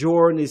Michael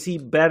Jordan? Is he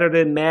better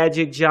than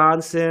Magic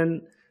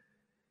Johnson?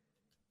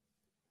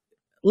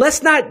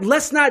 Let's not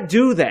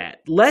do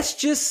that. Let's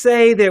just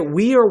say that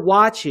we are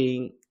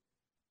watching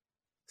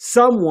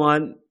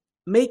someone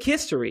make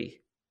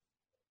history.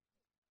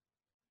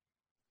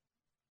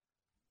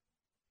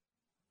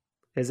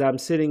 As I'm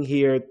sitting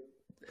here,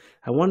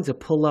 I wanted to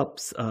pull up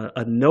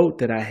a note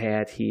that I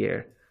had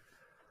here.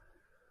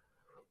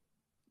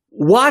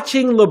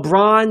 Watching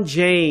LeBron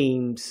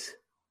James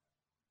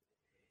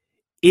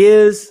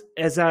is,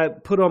 as I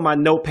put on my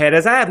notepad,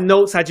 as I have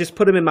notes, I just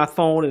put them in my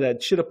phone, and I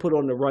should have put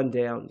on the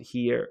rundown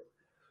here.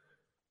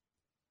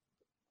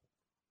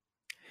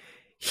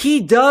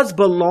 He does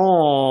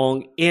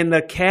belong in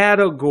the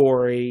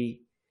category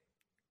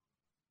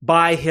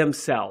by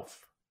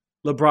himself.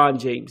 LeBron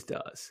James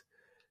does.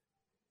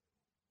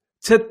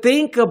 To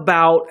think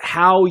about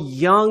how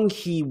young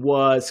he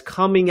was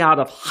coming out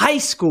of high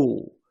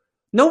school.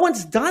 No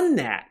one's done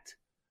that.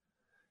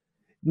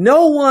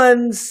 No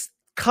one's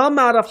come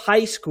out of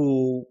high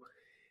school,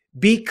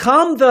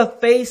 become the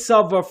face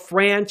of a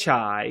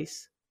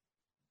franchise,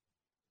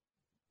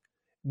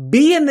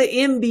 be in the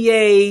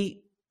NBA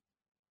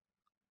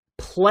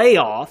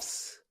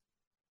playoffs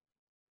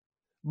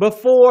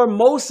before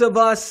most of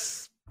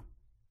us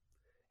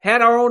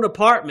had our own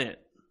apartment.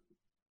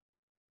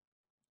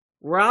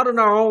 We're out on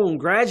our own,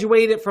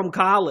 graduated from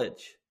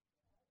college.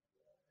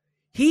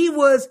 He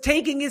was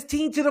taking his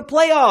team to the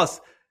playoffs.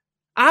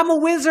 I'm a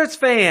Wizards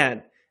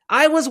fan.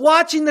 I was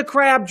watching the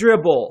crab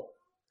dribble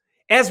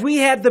as we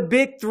had the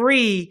big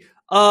three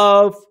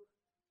of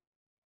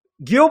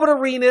Gilbert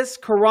Arenas,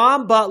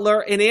 Caron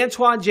Butler, and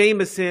Antoine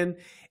Jameson.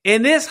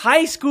 And this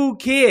high school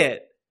kid,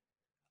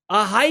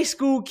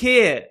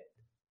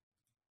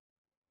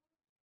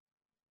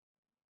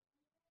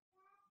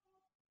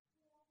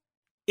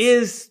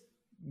 is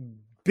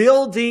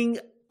building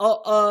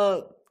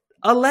a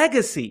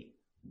legacy.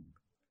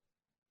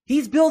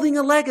 He's building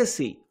a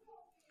legacy.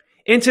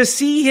 And to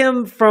see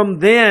him from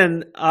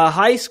then, a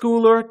high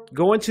schooler,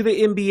 going to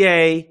the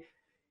NBA,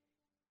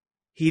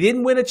 he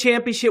didn't win a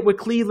championship with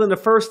Cleveland the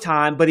first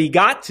time, but he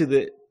got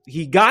there.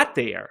 He got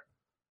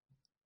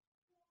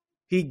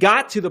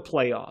to the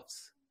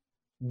playoffs.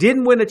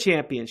 Didn't win a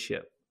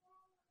championship.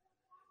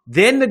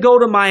 Then to go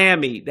to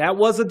Miami, that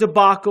was a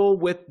debacle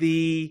with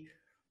the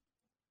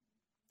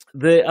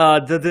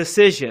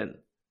decision.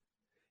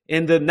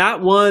 And the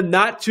not one,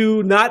 not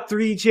two, not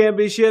three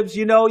championships,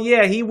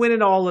 yeah, he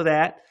winning all of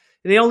that.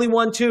 And they only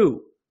won 2.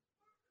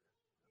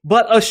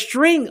 But a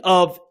string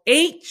of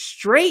 8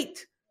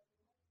 straight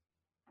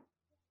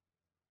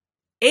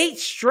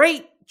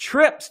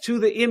trips to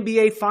the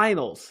NBA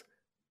Finals.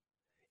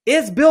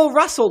 Is Bill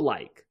Russell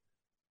like?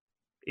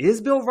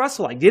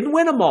 Didn't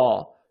win them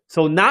all.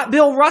 So not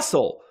Bill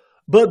Russell,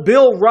 but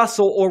Bill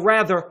Russell, or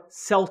rather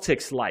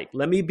Celtics like.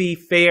 Let me be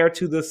fair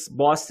to the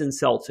Boston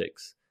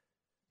Celtics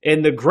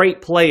and the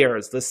great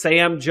players, the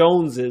Sam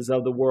Joneses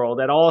of the world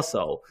that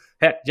also,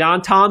 heck,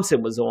 John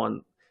Thompson was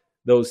on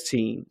those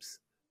teams.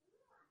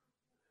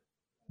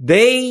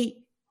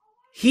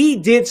 He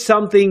did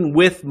something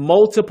with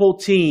multiple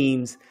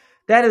teams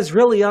that is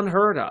really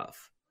unheard of.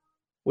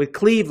 With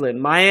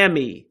Cleveland,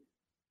 Miami,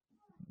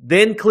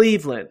 then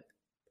Cleveland.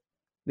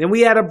 Then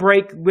we had a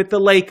break with the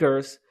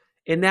Lakers,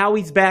 and now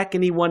he's back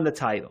and he won the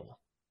title.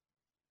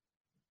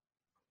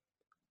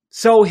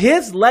 So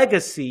his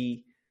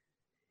legacy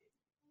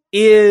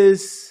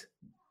is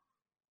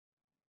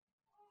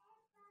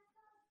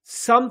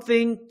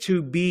something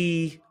to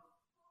be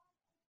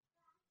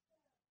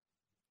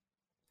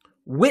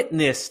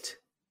witnessed.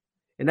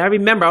 And I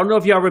don't know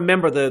if y'all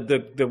remember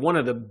the one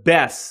of the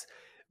best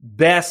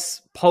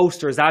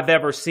posters I've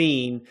ever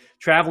seen,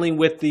 traveling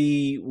with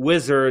the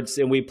Wizards,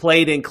 and we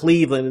played in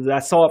Cleveland, and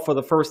I saw it for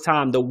the first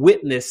time, the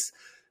Witness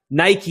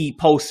Nike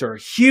poster,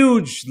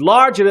 huge,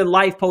 larger than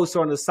life poster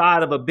on the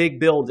side of a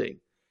big building.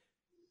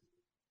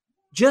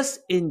 Just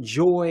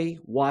enjoy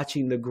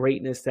watching the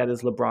greatness that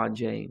is LeBron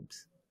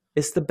James.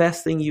 It's the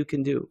best thing you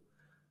can do.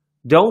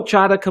 Don't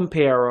try to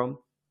compare them.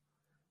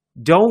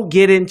 Don't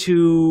get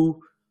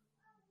into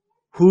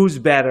who's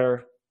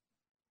better,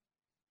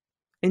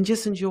 and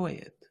just enjoy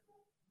it.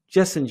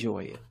 Just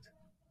enjoy it.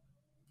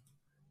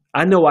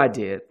 I know I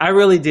did. I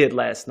really did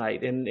last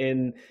night.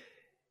 And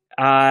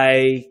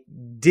I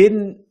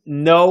didn't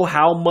know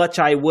how much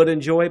I would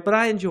enjoy it, but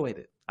I enjoyed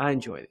it.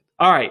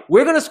 All right,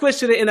 we're going to switch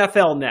to the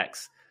NFL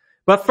next.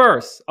 But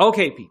first,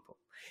 okay, people,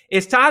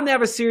 it's time to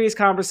have a serious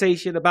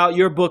conversation about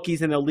your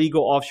bookies and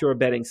illegal offshore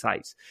betting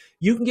sites.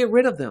 You can get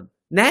rid of them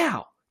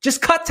now.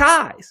 Just cut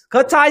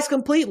ties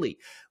completely.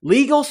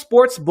 Legal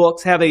sports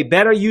books have a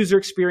better user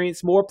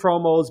experience, more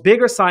promos,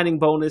 bigger signing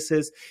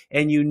bonuses,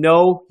 and you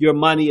know your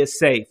money is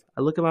safe.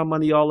 I look at my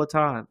money all the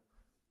time.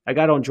 I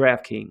got on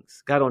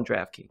DraftKings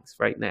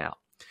right now.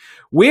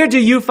 Where do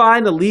you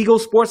find a legal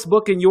sports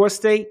book in your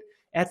state?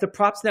 At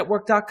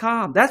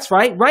thepropsnetwork.com. That's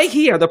right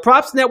here. The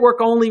Props Network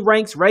only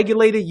ranks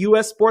regulated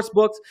U.S. sports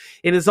books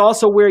and is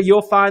also where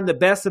you'll find the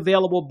best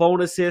available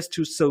bonuses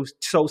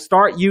so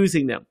start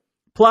using them.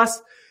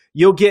 Plus,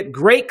 you'll get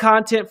great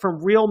content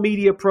from real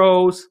media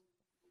pros,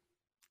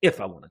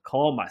 if I want to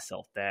call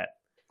myself that.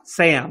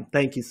 Sam,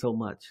 thank you so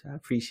much. I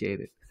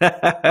appreciate it.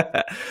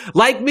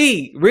 Like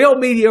me, real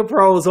media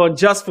pros on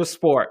Just for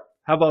Sport.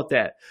 How about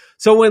that?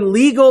 So when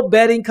legal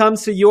betting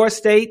comes to your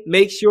state,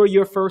 make sure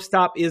your first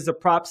stop is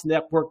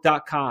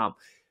thepropsnetwork.com.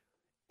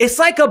 It's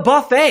like a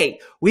buffet.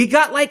 We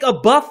got like a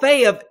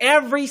buffet of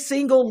every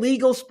single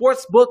legal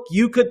sports book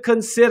you could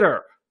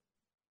consider.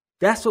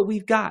 That's what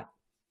we've got.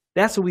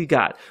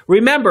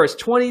 Remember, it's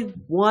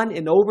 21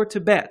 and over to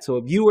bet. So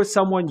if you or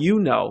someone you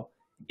know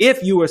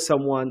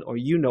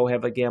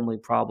have a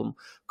gambling problem,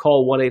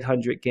 call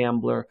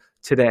 1-800-GAMBLER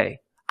today.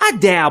 I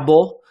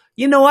dabble.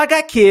 I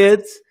got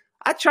kids.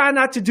 I try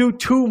not to do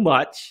too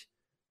much,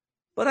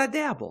 but I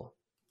dabble.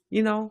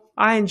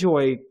 I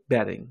enjoy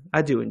betting.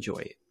 I do enjoy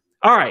it.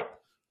 All right.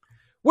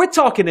 We're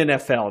talking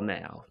NFL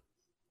now.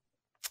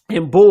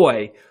 And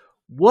boy,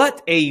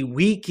 what a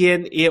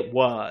weekend it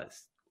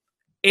was.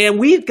 And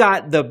we've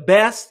got the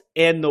best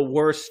and the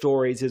worst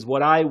stories is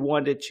what I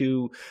wanted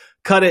to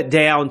cut it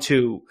down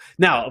to.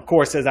 Now, of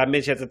course, as I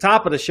mentioned at the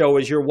top of the show,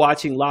 as you're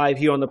watching live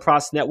here on the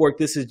Props Network,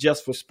 this is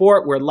Just for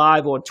Sport. We're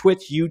live on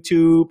Twitch,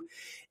 YouTube,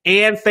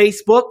 and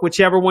Facebook,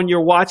 whichever one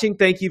you're watching.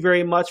 Thank you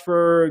very much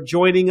for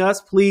joining us.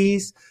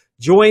 Please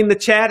join the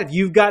chat. If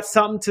you've got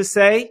something to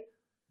say,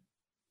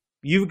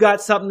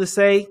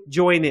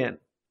 join in.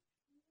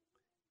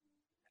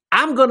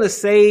 I'm going to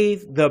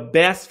save the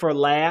best for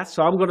last,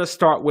 so I'm going to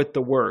start with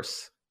the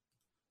worst.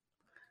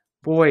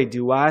 Boy,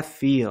 do I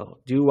feel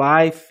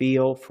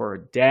for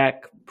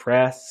Dak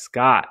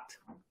Prescott.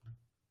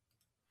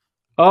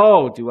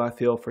 Oh, do I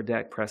feel for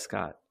Dak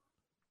Prescott.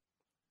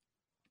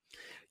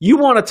 You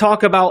want to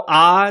talk about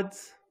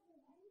odds?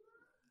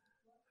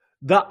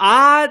 The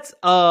odds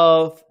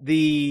of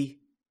the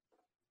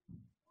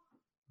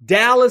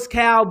Dallas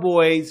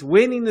Cowboys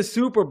winning the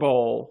Super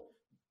Bowl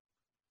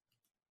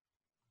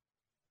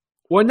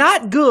were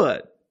not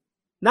good,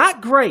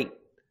 not great.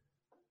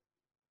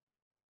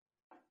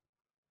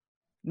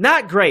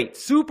 Not great.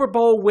 Super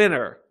Bowl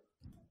winner.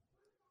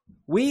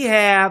 We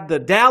have the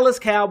Dallas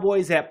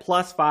Cowboys at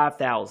plus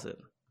 5,000.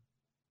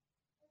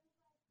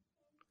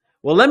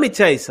 Well, let me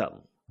tell you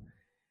something.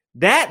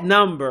 That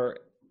number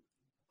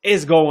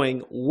is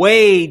going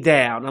way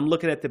down. I'm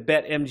looking at the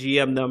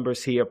BetMGM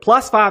numbers here.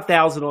 Plus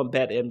 5,000 on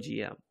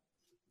BetMGM.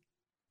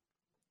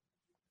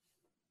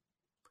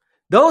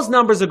 Those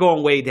numbers are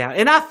going way down.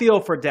 And I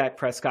feel for Dak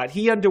Prescott.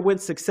 He underwent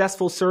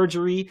successful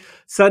surgery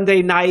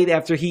Sunday night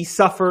after he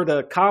suffered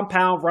a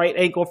compound right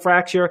ankle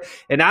fracture.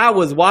 And I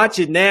was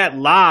watching that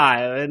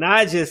live. And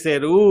I just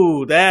said,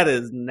 ooh, that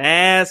is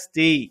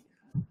nasty.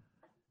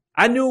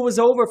 I knew it was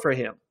over for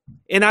him.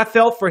 And I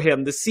felt for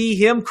him to see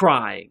him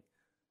crying.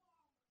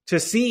 Well,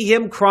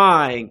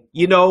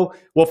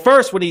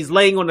 first when he's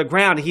laying on the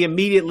ground, he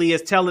immediately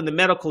is telling the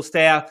medical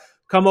staff,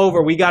 come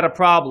over, we got a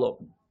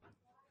problem.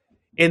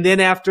 And then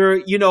after,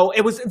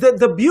 it was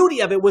the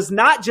beauty of it was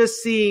not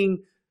just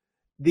seeing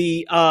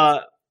the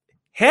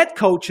head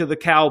coach of the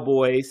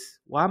Cowboys.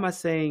 Why am I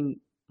saying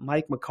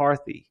Mike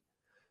McCarthy?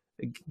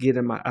 Get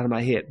out of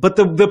my head. But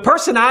the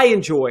person I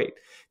enjoyed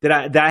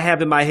that I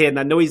have in my head, and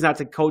I know he's not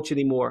the coach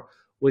anymore,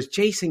 was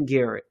Jason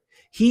Garrett.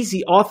 He's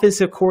the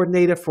offensive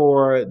coordinator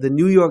for the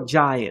New York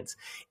Giants.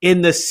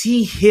 And to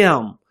see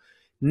him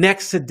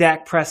next to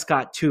Dak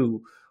Prescott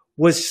too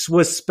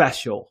was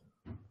special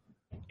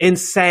and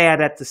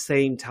sad at the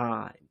same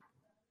time.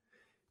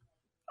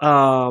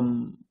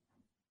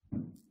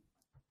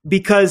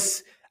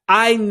 Because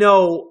I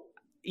know,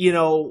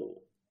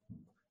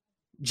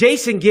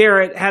 Jason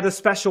Garrett had a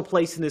special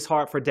place in his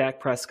heart for Dak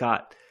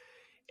Prescott.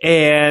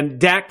 And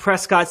Dak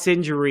Prescott's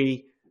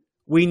injury,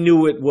 we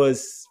knew it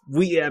was,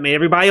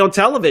 everybody on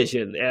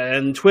television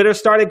and Twitter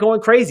started going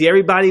crazy.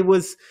 Everybody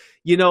was,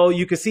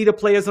 you could see the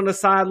players on the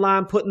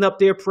sideline putting up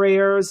their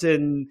prayers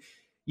and,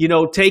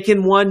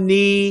 taking one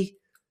knee.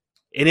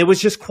 And it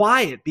was just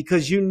quiet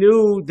because you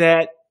knew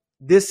that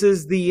this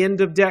is the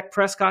end of Dak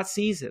Prescott's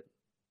season.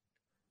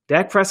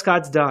 Dak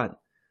Prescott's done.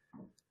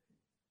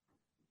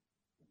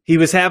 He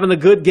was having a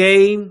good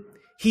game.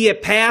 He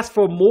had passed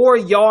for more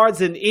yards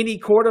than any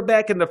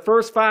quarterback in the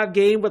first 5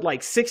 games with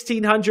like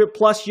 1,600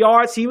 plus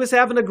yards. He was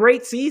having a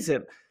great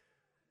season.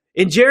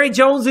 In Jerry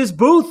Jones's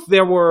booth,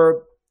 there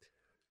were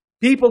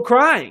people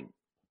crying,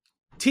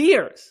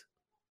 tears.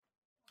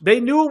 They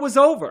knew it was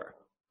over.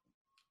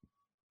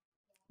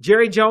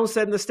 Jerry Jones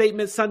said in the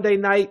statement Sunday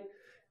night,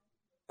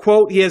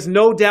 quote, he has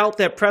no doubt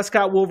that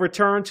Prescott will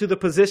return to the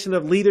position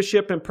of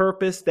leadership and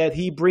purpose that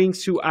he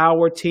brings to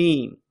our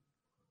team.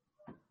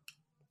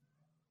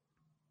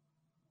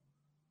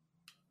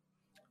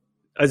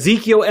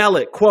 Ezekiel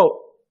Elliott, quote,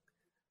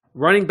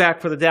 running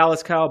back for the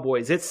Dallas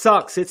Cowboys. It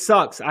sucks. It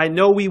sucks. I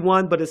know we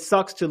won, but it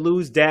sucks to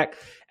lose Dak,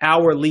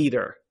 our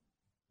leader.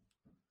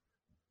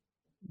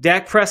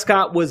 Dak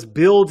Prescott was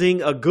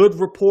building a good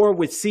rapport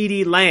with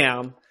CeeDee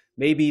Lamb,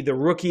 maybe the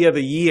rookie of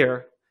the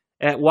year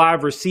at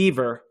wide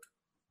receiver.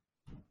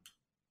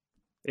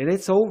 And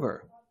it's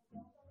over.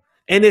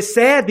 And it's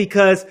sad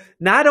because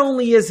not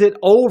only is it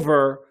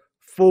over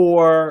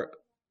for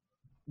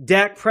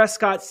Dak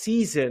Prescott's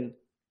season,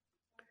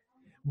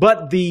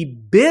 but the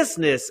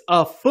business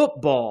of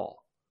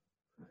football.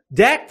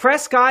 Dak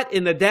Prescott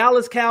and the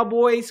Dallas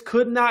Cowboys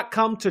could not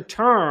come to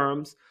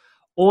terms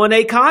on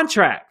a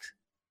contract.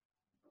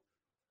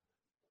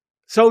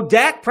 So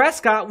Dak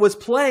Prescott was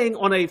playing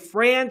on a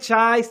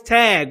franchise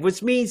tag,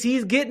 which means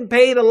he's getting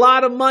paid a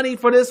lot of money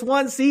for this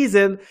one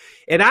season.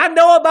 And I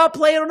know about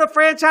playing on a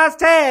franchise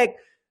tag.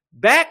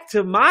 Back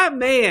to my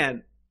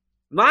man,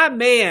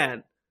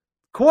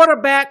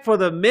 quarterback for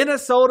the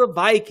Minnesota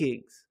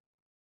Vikings.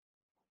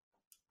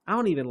 I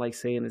don't even like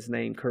saying his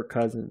name, Kirk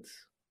Cousins.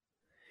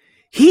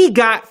 He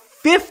got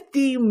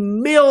 $50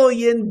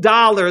 million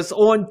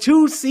on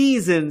 2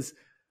 seasons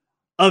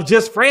of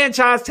just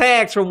franchise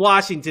tags from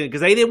Washington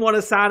because they didn't want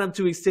to sign him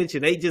to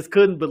extension. They just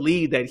couldn't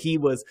believe that he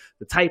was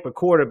the type of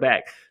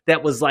quarterback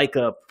that was like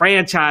a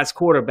franchise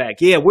quarterback.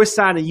 Yeah, we're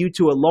signing you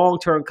to a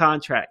long-term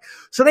contract.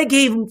 So they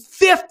gave him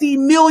 $50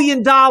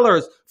 million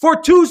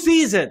for 2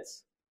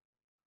 seasons.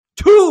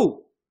 2.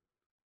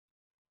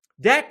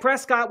 Dak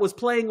Prescott was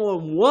playing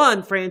on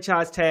 1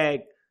 franchise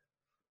tag.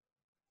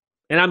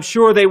 And I'm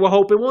sure they were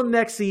hoping, well,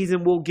 next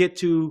season we'll get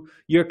to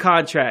your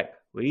contract.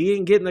 Well, he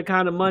ain't getting the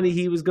kind of money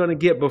he was going to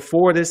get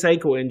before this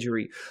ankle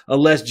injury,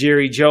 unless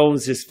Jerry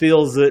Jones just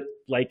feels it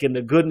like in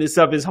the goodness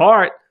of his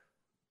heart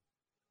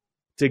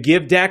to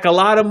give Dak a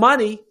lot of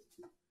money.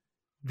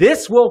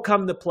 This will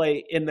come to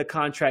play in the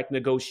contract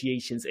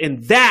negotiations.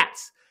 And that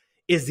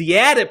is the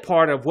added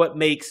part of what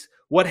makes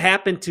what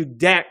happened to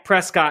Dak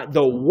Prescott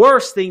the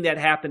worst thing that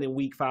happened in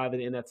Week 5 in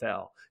the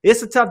NFL.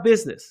 It's a tough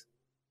business.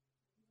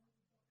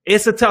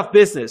 It's a tough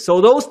business.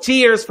 So those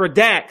tears for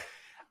Dak,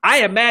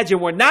 I imagine,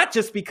 were not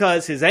just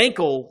because his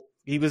ankle,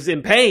 he was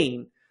in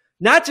pain,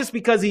 not just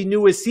because he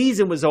knew his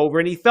season was over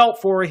and he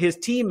felt for his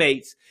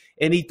teammates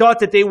and he thought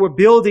that they were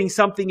building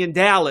something in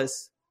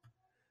Dallas,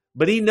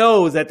 but he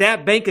knows that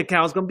that bank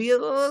account is going to be a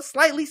little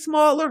slightly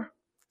smaller.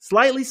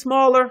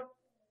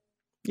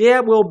 Yeah,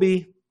 it will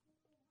be.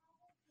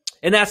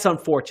 And that's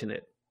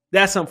unfortunate.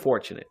 That's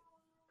unfortunate.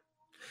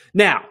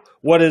 Now,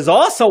 what is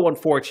also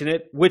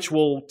unfortunate, which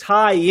will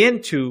tie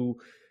into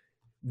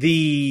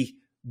the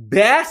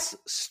best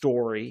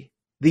story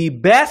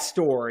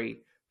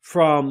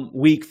from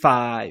Week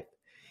 5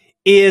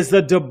 is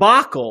the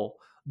debacle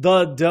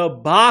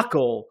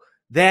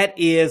that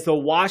is the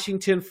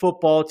Washington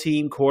football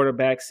team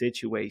quarterback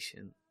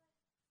situation.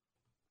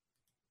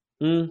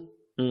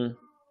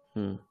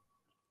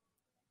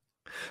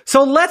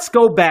 So let's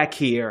go back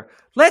here.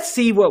 Let's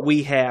see what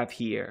we have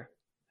here.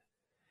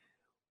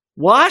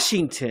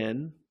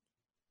 Washington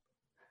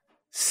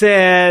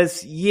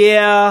says,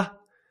 yeah,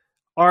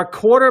 our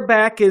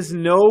quarterback is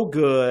no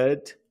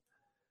good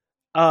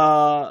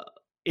in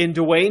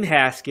Dwayne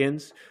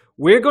Haskins.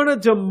 We're going to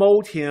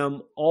demote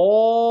him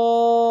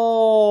all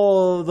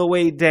the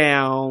way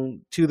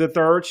down to the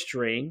 3rd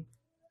string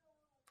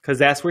because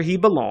that's where he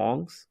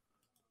belongs.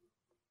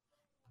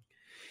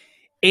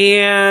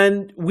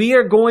 And we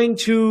are going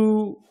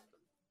to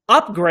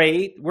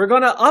upgrade. We're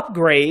going to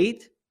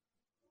upgrade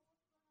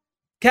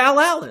Cal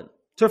Allen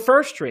to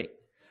 1st string.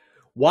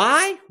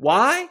 Why?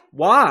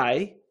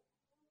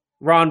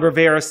 Ron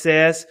Rivera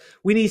says,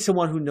 we need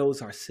someone who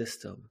knows our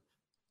system.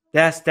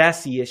 That's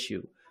the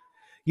issue.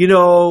 You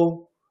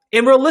know,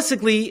 and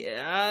realistically,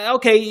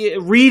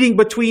 reading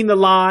between the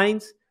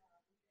lines,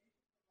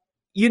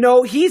 you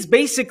know, he's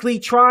basically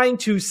trying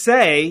to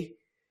say,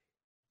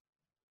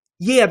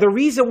 yeah, the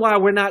reason why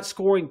we're not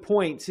scoring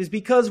points is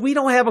because we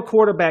don't have a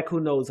quarterback who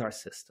knows our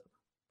system.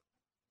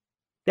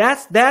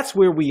 That's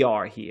where we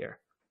are here.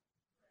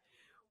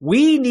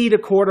 We need a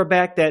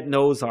quarterback that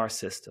knows our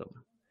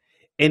system.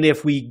 And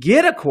if we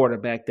get a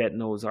quarterback that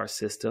knows our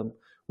system,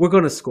 we're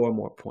going to score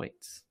more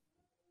points.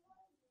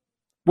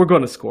 We're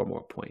going to score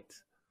more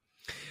points.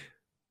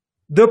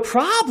 The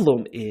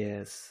problem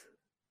is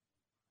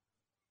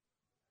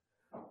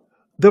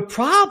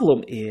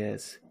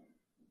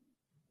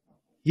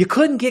you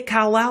couldn't get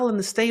Kyle Allen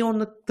to stay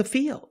on the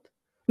field.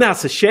 Now,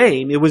 it's a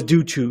shame. It was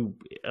due to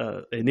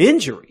an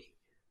injury.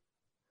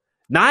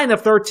 9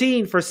 of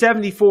 13 for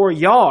 74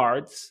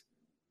 yards.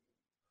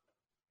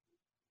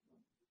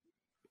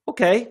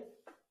 Okay.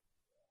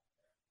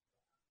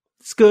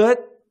 It's good.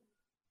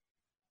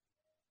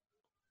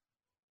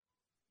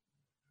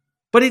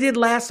 But he didn't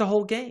last the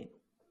whole game.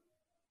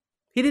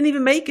 He didn't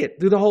even make it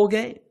through the whole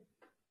game.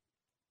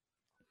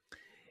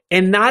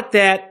 And not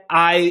that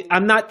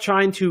I'm not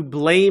trying to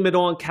blame it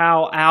on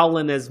Kyle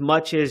Allen as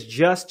much as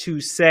just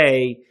to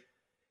say,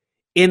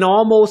 in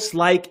almost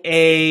like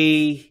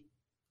you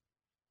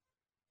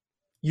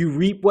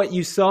reap what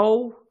you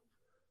sow,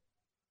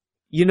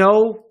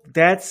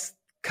 that's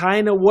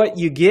kind of what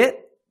you get.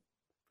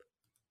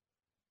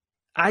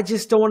 I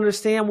just don't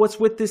understand what's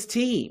with this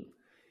team.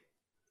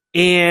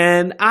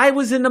 And I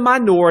was in the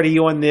minority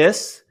on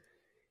this,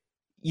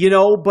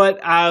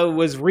 but I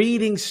was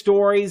reading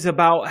stories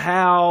about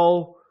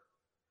how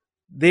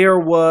there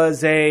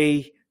was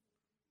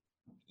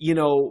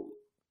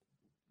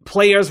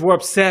players were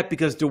upset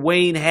because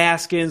Dwayne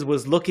Haskins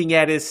was looking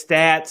at his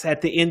stats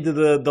at the end of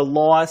the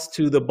loss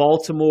to the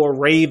Baltimore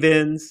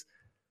Ravens.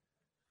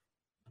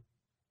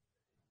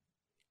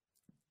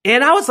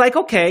 And I was like,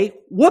 okay,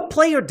 what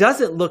player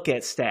doesn't look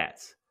at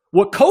stats?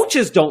 What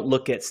coaches don't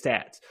look at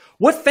stats?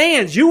 What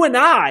fans, you and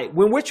I,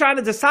 when we're trying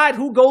to decide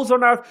who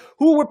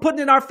we're putting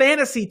in our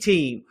fantasy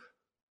team,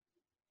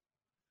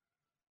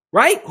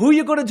 right? Who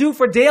you're going to do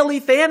for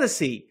daily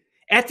fantasy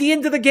at the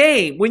end of the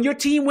game, when your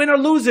team wins or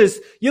loses,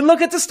 you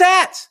look at the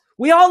stats.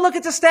 We all look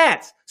at the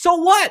stats. So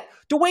what?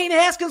 Dwayne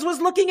Haskins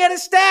was looking at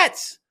his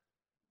stats.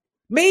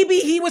 Maybe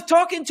he was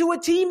talking to a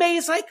teammate.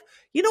 It's like,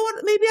 you know what?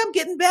 Maybe I'm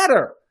getting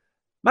better.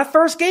 My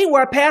first game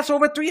where I passed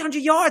over 300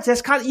 yards,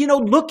 that's kind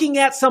of, looking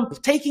at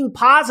taking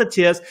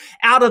positives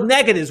out of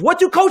negatives. What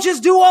do coaches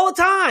do all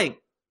the time?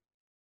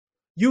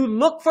 You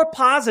look for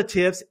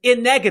positives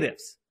in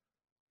negatives.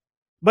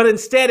 But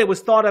instead, it was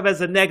thought of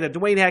as a negative.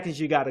 Dwayne Haskins,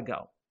 you got to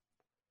go.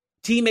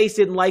 Teammates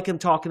didn't like him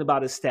talking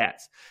about his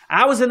stats.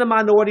 I was in the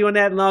minority on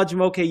that and nudged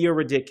him, okay, you're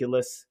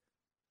ridiculous.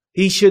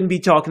 He shouldn't be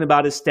talking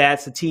about his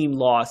stats. The team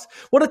lost.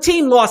 Well, the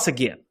team lost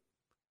again.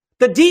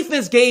 The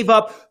defense gave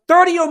up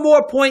 30 or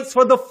more points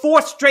for the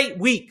fourth straight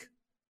week.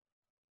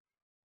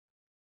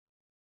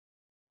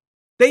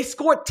 They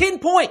scored 10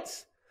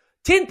 points.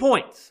 10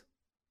 points.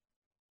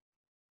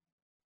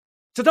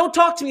 So don't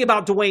talk to me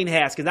about Dwayne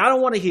Haskins. I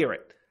don't want to hear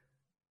it.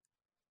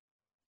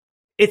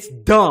 It's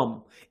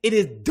dumb. It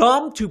is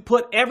dumb to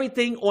put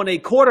everything on a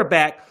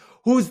quarterback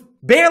who's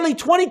barely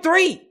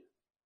 23.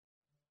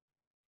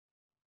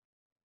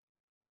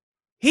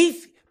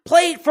 He's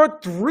played for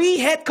 3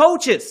 head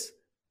coaches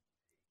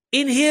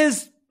in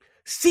his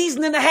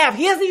season and a half.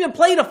 He hasn't even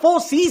played a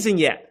full season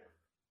yet.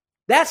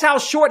 That's how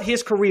short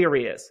his career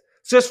is.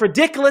 So it's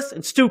ridiculous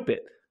and stupid.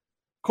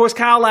 Of course,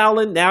 Kyle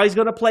Allen, now he's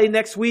going to play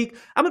next week.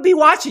 I'm going to be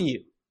watching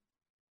you.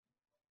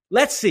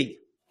 Let's see.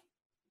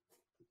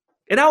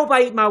 And I hope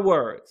I eat my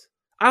words.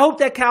 I hope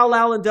that Kyle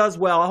Allen does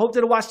well. I hope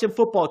that the Washington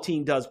football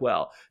team does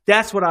well.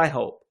 That's what I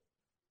hope.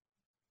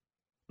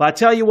 But I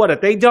tell you what, if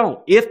they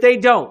don't,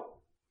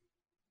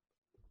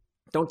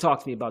 don't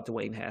talk to me about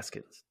Dwayne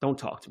Haskins. Don't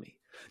talk to me.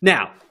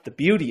 Now, the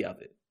beauty of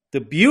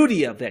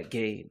that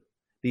game,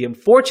 the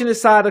unfortunate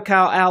side of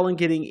Kyle Allen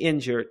getting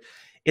injured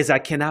is I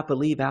cannot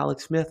believe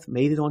Alex Smith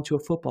made it onto a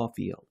football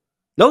field.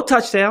 No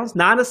touchdowns,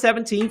 9 of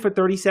 17 for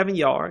 37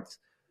 yards.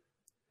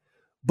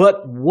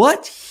 But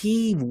what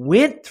he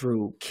went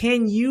through,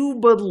 can you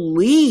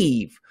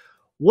believe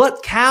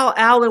what Kyle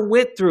Allen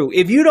went through?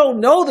 If you don't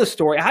know the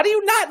story, how do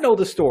you not know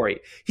the story?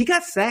 He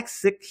got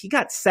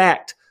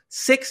sacked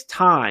 6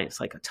 times,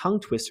 like a tongue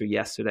twister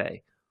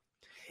yesterday.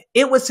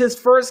 It was his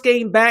first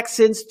game back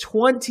since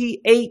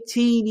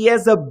 2018. He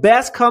has the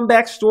best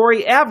comeback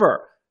story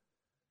ever.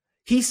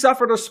 He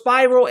suffered a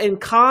spiral and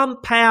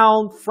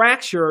compound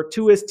fracture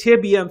to his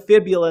tibia and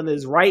fibula in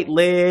his right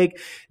leg.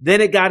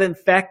 Then it got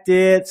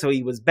infected, so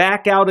he was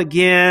back out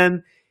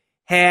again.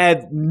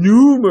 Had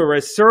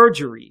numerous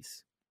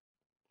surgeries.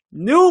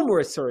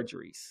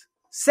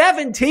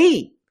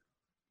 17.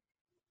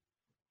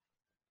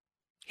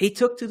 He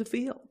took to the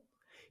field.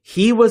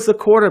 He was the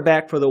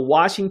quarterback for the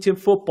Washington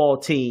football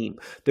team.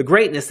 The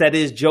greatness that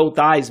is Joe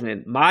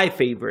Theismann, my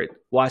favorite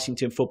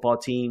Washington football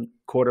team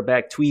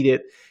quarterback, tweeted,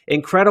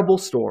 incredible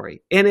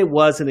story. And it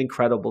was an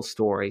incredible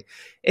story.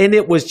 And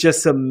it was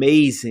just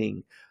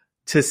amazing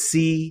to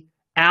see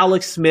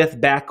Alex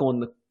Smith back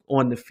on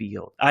the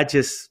field.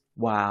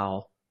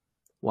 Wow.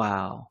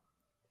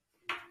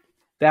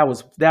 That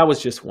was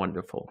just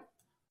wonderful.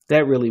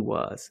 That really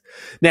was.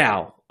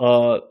 Now,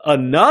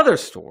 another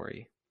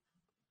story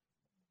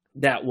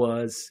that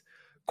was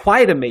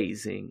quite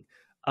amazing.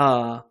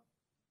 I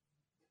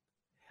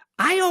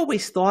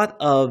always thought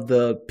of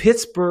the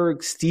Pittsburgh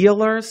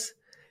Steelers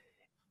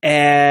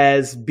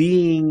as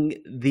being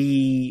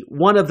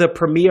one of the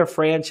premier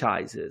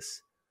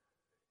franchises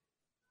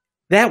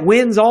that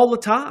wins all the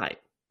time.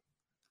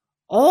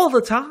 All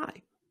the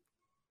time.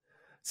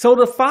 So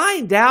to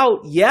find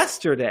out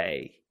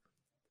yesterday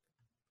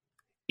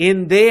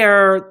in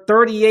their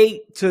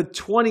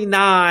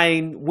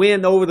 38-29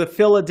 win over the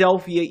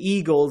Philadelphia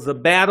Eagles, the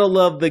battle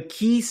of the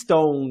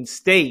Keystone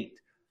State,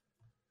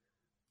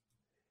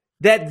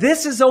 that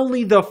this is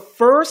only the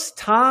first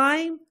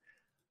time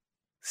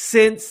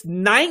since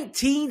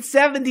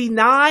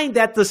 1979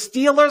 that the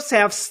Steelers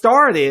have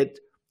started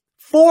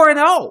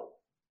 4-0.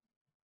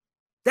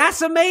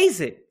 That's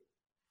amazing.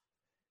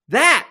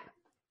 That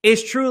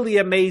is truly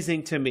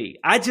amazing to me.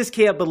 I just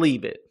can't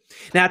believe it.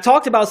 Now, I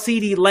talked about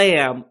CeeDee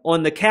Lamb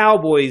on the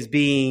Cowboys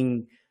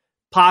being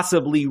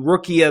possibly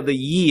Rookie of the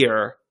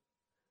Year.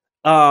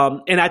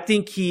 And I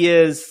think he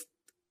is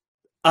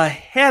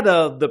ahead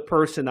of the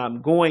person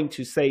I'm going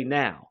to say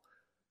now.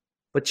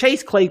 But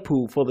Chase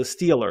Claypool for the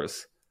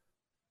Steelers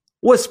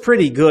was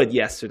pretty good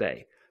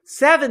yesterday.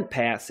 7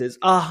 passes,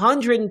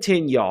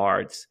 110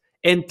 yards,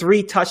 and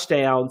 3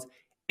 touchdowns,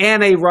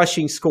 and a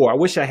rushing score. I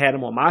wish I had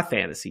him on my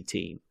fantasy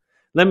team.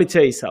 Let me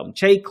tell you something.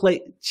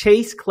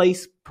 Chase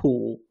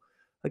Claypool,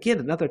 again,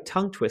 another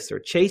tongue twister.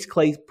 Chase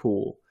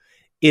Claypool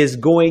is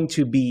going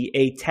to be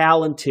a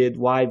talented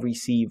wide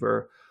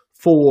receiver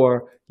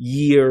for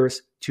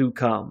years to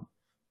come.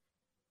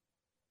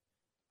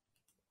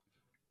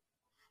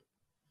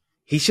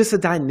 He's just a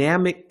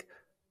dynamic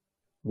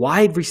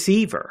wide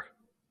receiver.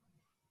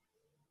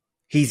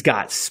 He's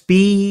got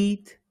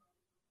speed.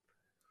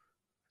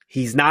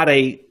 He's not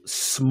a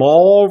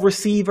small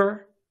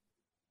receiver.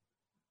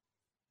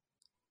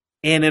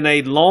 And in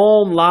a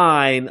long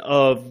line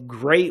of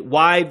great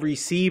wide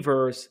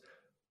receivers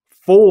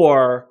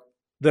for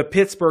the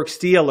Pittsburgh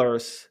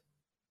Steelers,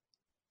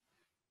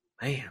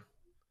 man,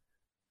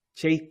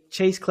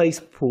 Chase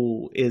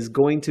Claypool is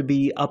going to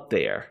be up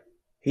there.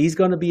 He's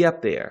going to be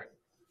up there.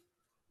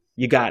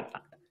 You got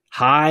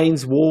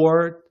Hines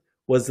Ward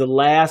was the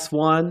last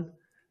one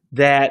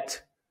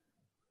that,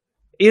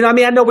 I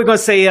know we're going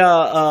to say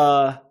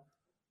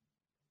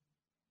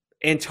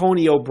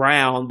Antonio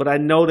Brown, but I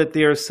know that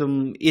there's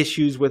some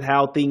issues with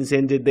how things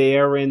ended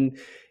there, and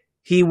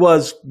he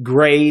was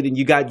great. And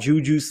you got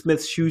Juju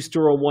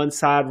Smith-Schuster on one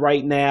side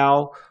right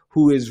now,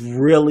 who is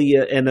really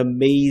an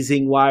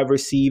amazing wide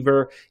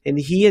receiver. And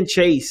he and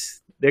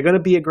Chase, they're going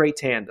to be a great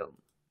tandem.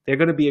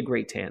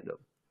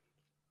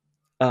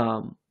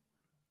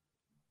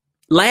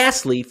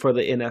 Lastly, for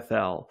the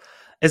NFL,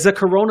 is the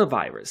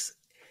coronavirus.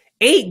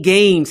 8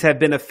 games have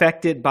been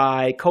affected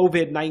by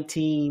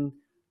COVID-19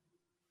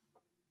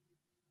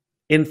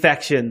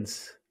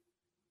 infections.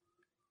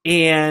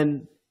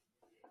 And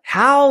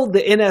how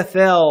the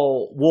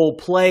NFL will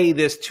play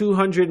this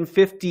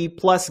 250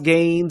 plus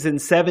games in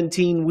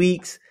 17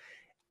 weeks,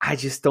 I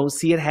just don't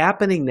see it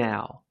happening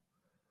now.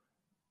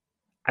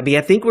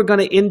 I think we're going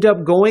to end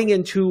up going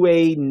into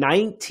a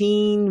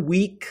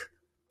 19-week,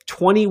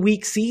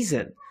 20-week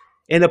season.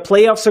 And the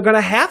playoffs are going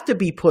to have to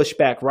be pushed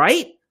back,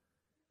 right?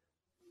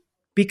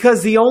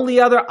 Because the only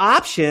other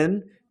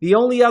option,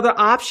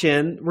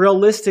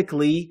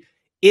 realistically,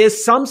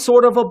 is some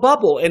sort of a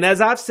bubble. And as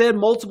I've said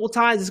multiple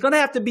times, it's going to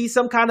have to be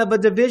some kind of a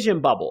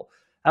division bubble.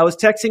 I was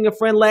texting a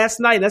friend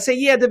last night, and I said,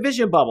 yeah,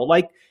 division bubble.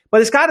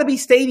 But it's got to be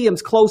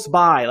stadiums close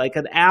by, like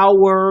an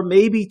hour,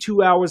 maybe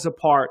 2 hours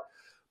apart.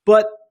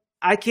 But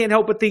I can't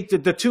help but think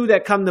that the two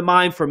that come to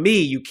mind for me,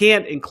 you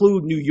can't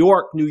include New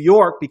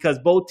York, because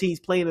both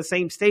teams play in the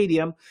same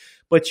stadium.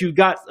 But you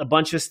got a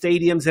bunch of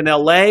stadiums in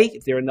LA,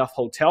 if there are enough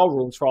hotel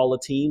rooms for all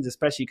the teams,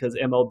 especially because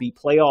MLB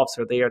playoffs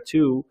are there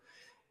too.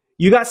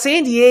 You got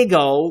San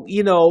Diego,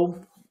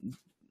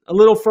 a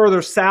little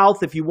further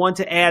south if you want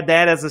to add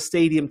that as a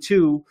stadium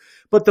too.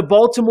 But the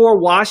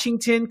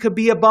Baltimore-Washington could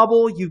be a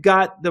bubble. You've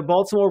got the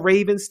Baltimore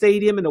Ravens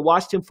Stadium and the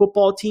Washington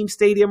Football Team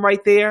Stadium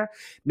right there.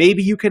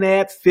 Maybe you can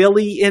add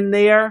Philly in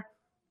there,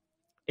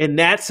 and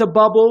that's a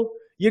bubble.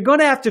 You're going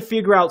to have to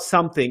figure out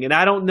something, and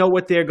I don't know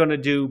what they're going to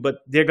do, but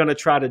they're going to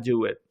try to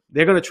do it.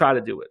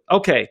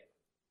 Okay.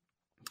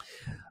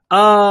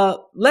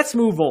 Let's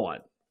move on.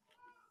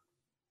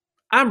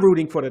 I'm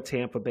rooting for the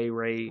Tampa Bay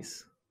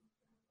Rays.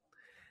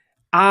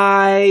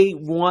 I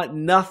want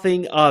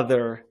nothing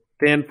other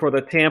than for the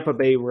Tampa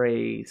Bay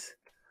Rays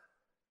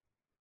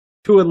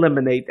to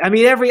eliminate.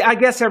 I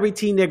guess every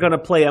team they're going to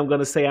play, I'm going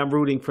to say I'm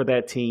rooting for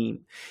that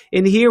team.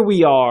 And here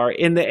we are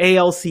in the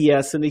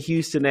ALCS, and the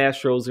Houston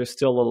Astros are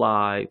still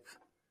alive.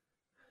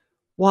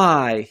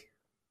 Why?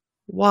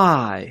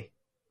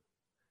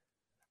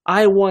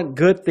 I want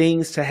good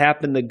things to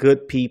happen to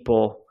good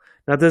people.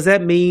 Now, does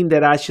that mean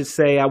that I should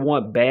say I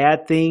want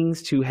bad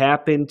things to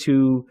happen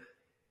to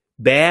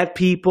bad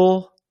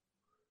people?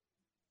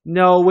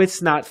 No,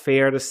 it's not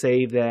fair to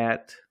say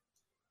that.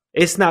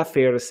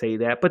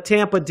 But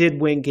Tampa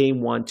did win game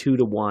 1,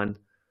 2-1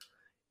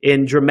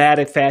 in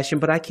dramatic fashion,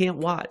 but I can't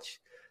watch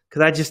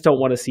because I just don't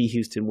want to see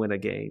Houston win a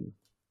game.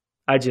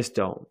 I just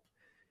don't.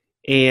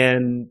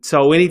 And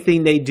so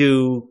anything they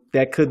do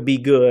that could be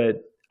good,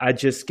 I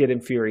just get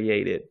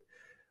infuriated.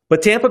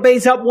 But Tampa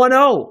Bay's up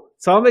 1-0,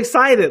 so I'm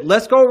excited.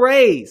 Let's go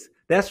Rays.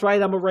 That's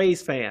right, I'm a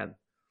Rays fan.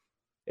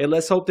 And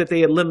let's hope that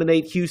they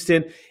eliminate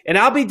Houston. And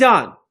I'll be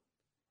done.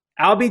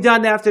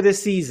 After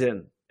this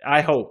season.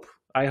 I hope.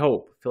 I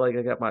feel like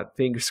I got my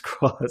fingers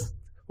crossed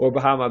or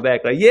behind my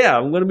back.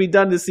 I'm going to be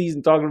done this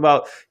season talking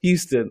about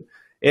Houston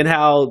and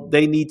how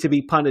they need to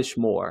be punished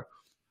more.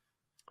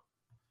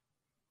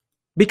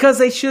 Because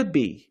they should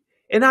be.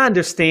 And I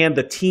understand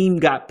the team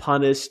got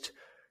punished,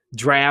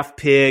 draft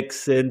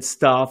picks and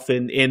stuff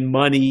and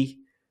money.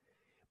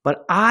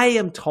 But I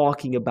am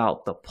talking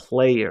about the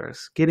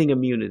players getting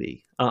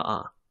immunity.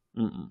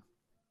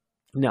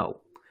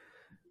 No.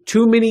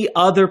 Too many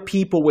other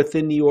people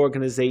within the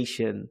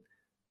organization.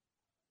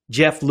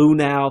 Jeff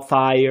Luhnow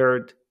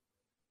fired.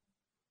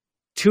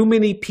 Too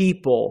many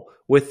people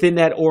within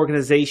that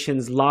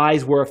organization's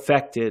lives were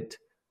affected.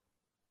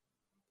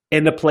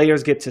 And the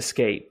players get to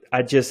skate.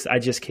 I just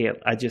can't.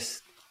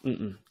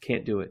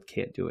 Can't do it.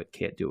 Can't do it.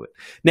 Can't do it.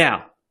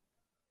 Now,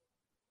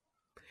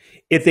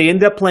 if they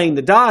end up playing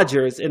the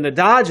Dodgers and the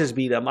Dodgers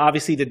beat them,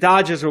 obviously the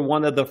Dodgers are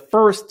one of the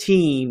first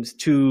teams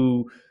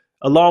to,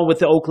 along with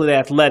the Oakland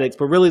Athletics,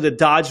 but really the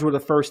Dodgers were the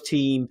first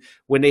team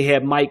when they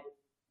had Mike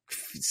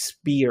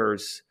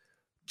Spears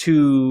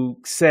to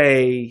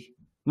say,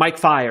 Mike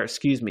Fire,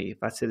 excuse me,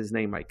 if I said his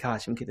name right.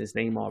 Gosh, I'm getting his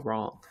name all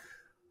wrong.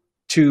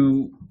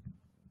 To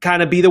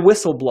kind of be the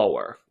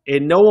whistleblower.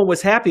 And no one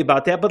was happy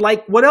about that. But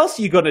like, what else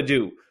are you going to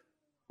do?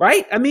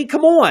 Right? I mean,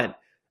 come on.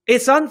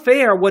 It's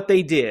unfair what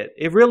they did.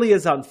 It really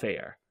is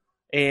unfair.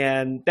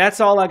 And that's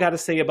all I got to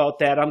say about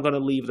that. I'm going to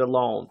leave it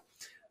alone.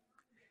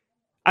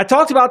 I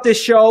talked about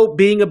this show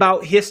being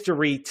about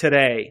history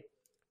today.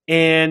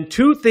 And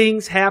two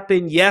things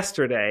happened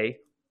yesterday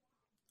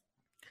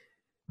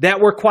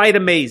that were quite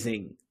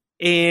amazing.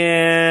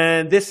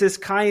 And this is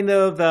kind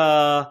of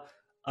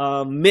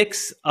a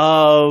mix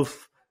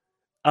of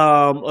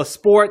a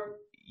sport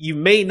you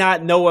may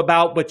not know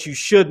about, but you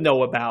should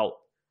know about,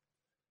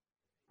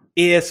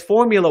 is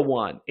Formula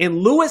One. And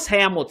Lewis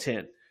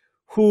Hamilton,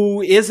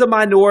 who is a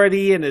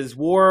minority and has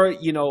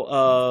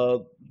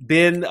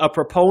been a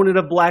proponent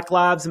of Black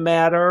Lives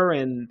Matter,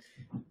 and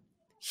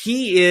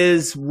he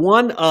is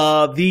one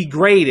of the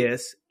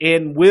greatest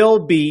and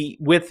will be,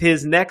 with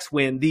his next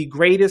win, the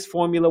greatest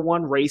Formula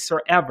One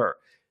racer ever.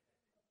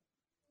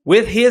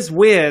 With his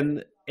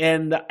win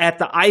at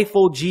the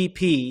Eiffel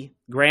GP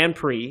Grand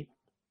Prix,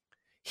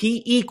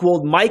 he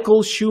equaled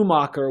Michael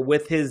Schumacher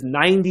with his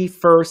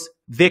 91st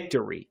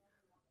victory.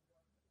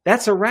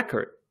 That's a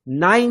record.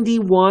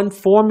 91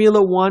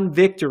 Formula One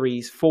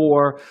victories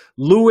for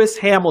Lewis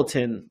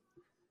Hamilton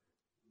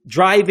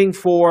driving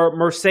for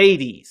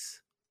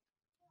Mercedes.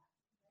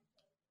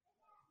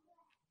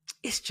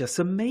 It's just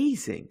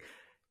amazing.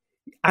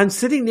 I'm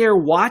sitting there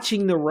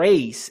watching the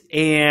race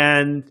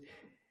and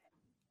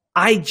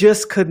I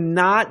just could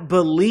not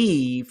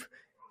believe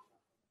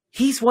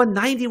he's won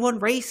 91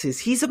 races.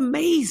 He's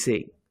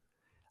amazing.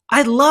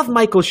 I love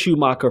Michael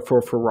Schumacher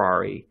for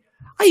Ferrari.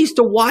 I used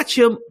to watch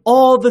him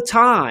all the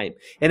time.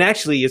 And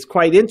actually, it's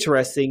quite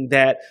interesting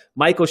that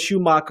Michael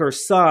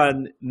Schumacher's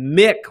son,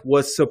 Mick,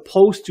 was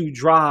supposed to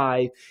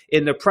drive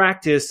in the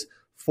practice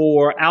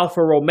for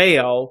Alfa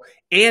Romeo.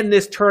 And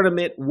this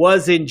tournament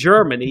was in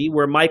Germany,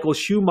 where Michael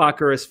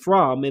Schumacher is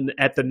from,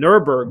 at the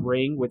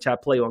Nürburgring, which I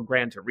play on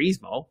Gran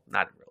Turismo,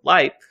 not in real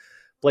life,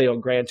 play on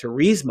Gran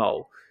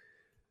Turismo.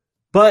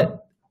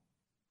 But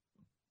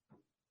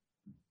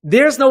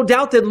there's no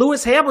doubt that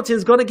Lewis Hamilton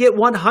is going to get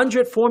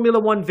 100 Formula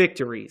One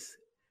victories.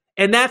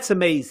 And that's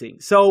amazing.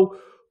 So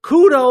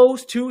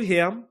kudos to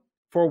him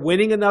for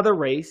winning another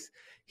race.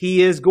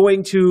 He is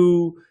going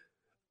to,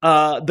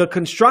 the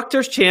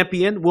Constructors'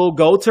 Champion will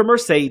go to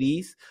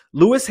Mercedes.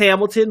 Lewis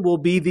Hamilton will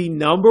be the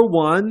number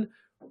one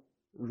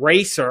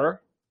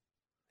racer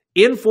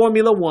in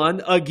Formula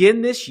One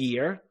again this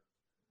year.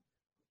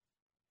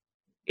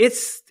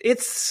 It's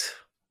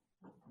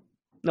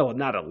no,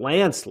 not a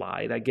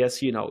landslide. I guess,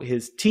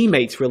 his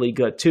teammate's really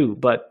good too,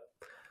 but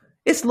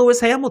it's Lewis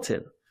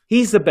Hamilton.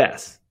 He's the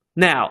best.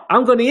 Now,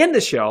 I'm going to end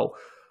the show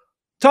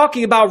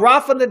talking about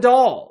Rafa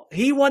Nadal.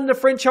 He won the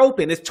French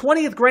Open, his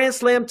 20th Grand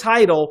Slam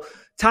title,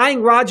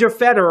 tying Roger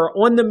Federer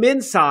on the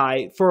men's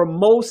side for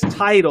most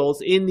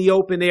titles in the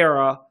Open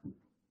era,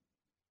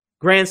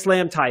 Grand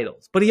Slam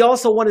titles. But he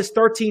also won his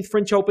 13th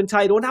French Open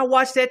title, and I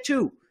watched that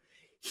too.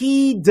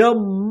 He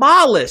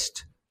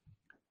demolished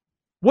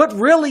what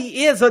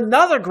really is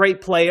another great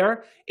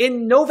player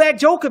in Novak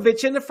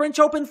Djokovic in the French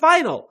Open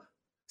final.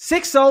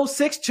 6-0,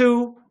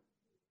 6-2,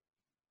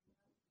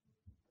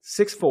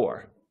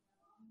 6-4.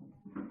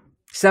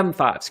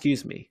 7-5,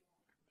 excuse me.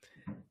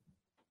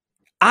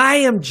 I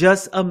am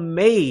just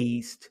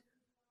amazed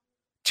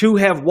to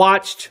have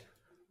watched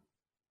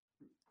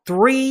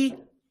three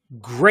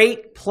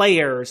great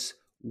players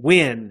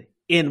win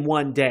in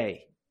one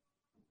day.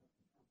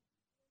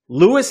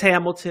 Lewis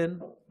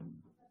Hamilton,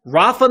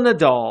 Rafa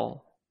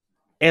Nadal,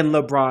 and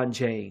LeBron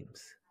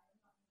James.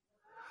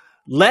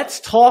 Let's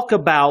talk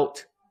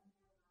about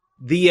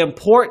the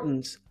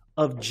importance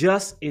of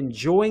just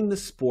enjoying the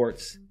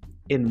sports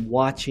and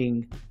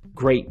watching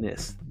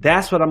greatness.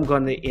 That's what I'm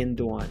going to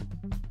end on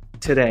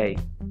today.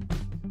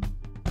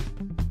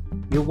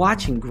 You're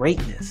watching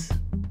greatness.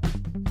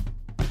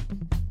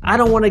 I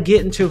don't want to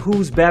get into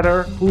who's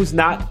better, who's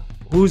not,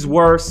 who's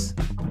worse.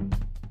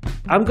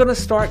 I'm going to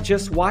start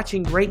just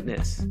watching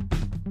greatness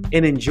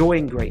and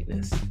enjoying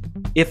greatness.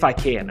 If I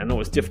can. I know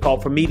it's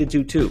difficult for me to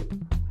do too.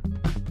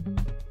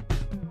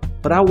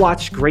 But I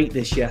watched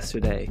greatness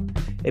yesterday.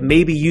 And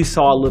maybe you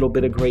saw a little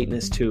bit of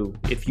greatness too.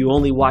 If you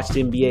only watched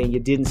NBA and you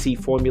didn't see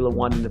Formula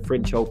One in the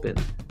French Open.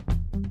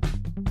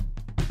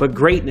 But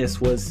greatness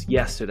was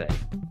yesterday.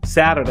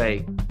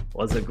 Saturday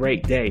was a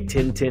great day.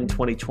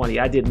 10-10-2020.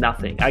 I did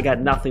nothing. I got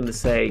nothing to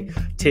say.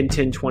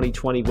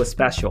 10-10-2020 was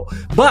special.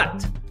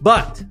 But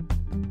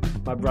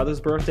my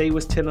brother's birthday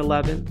was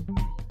 10-11.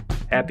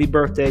 Happy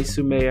birthday,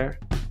 Sumair.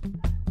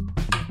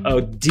 Oh,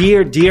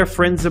 dear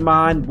friends of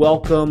mine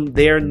welcome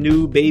their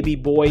new baby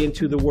boy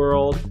into the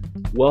world.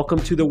 Welcome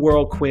to the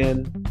world,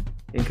 Quinn.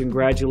 And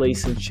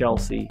congratulations,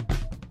 Chelsea,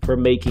 for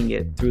making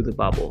it through the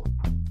bubble.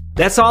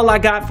 That's all I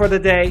got for the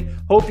day.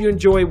 Hope you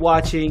enjoy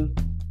watching.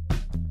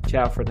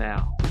 Ciao for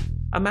now.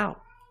 I'm out.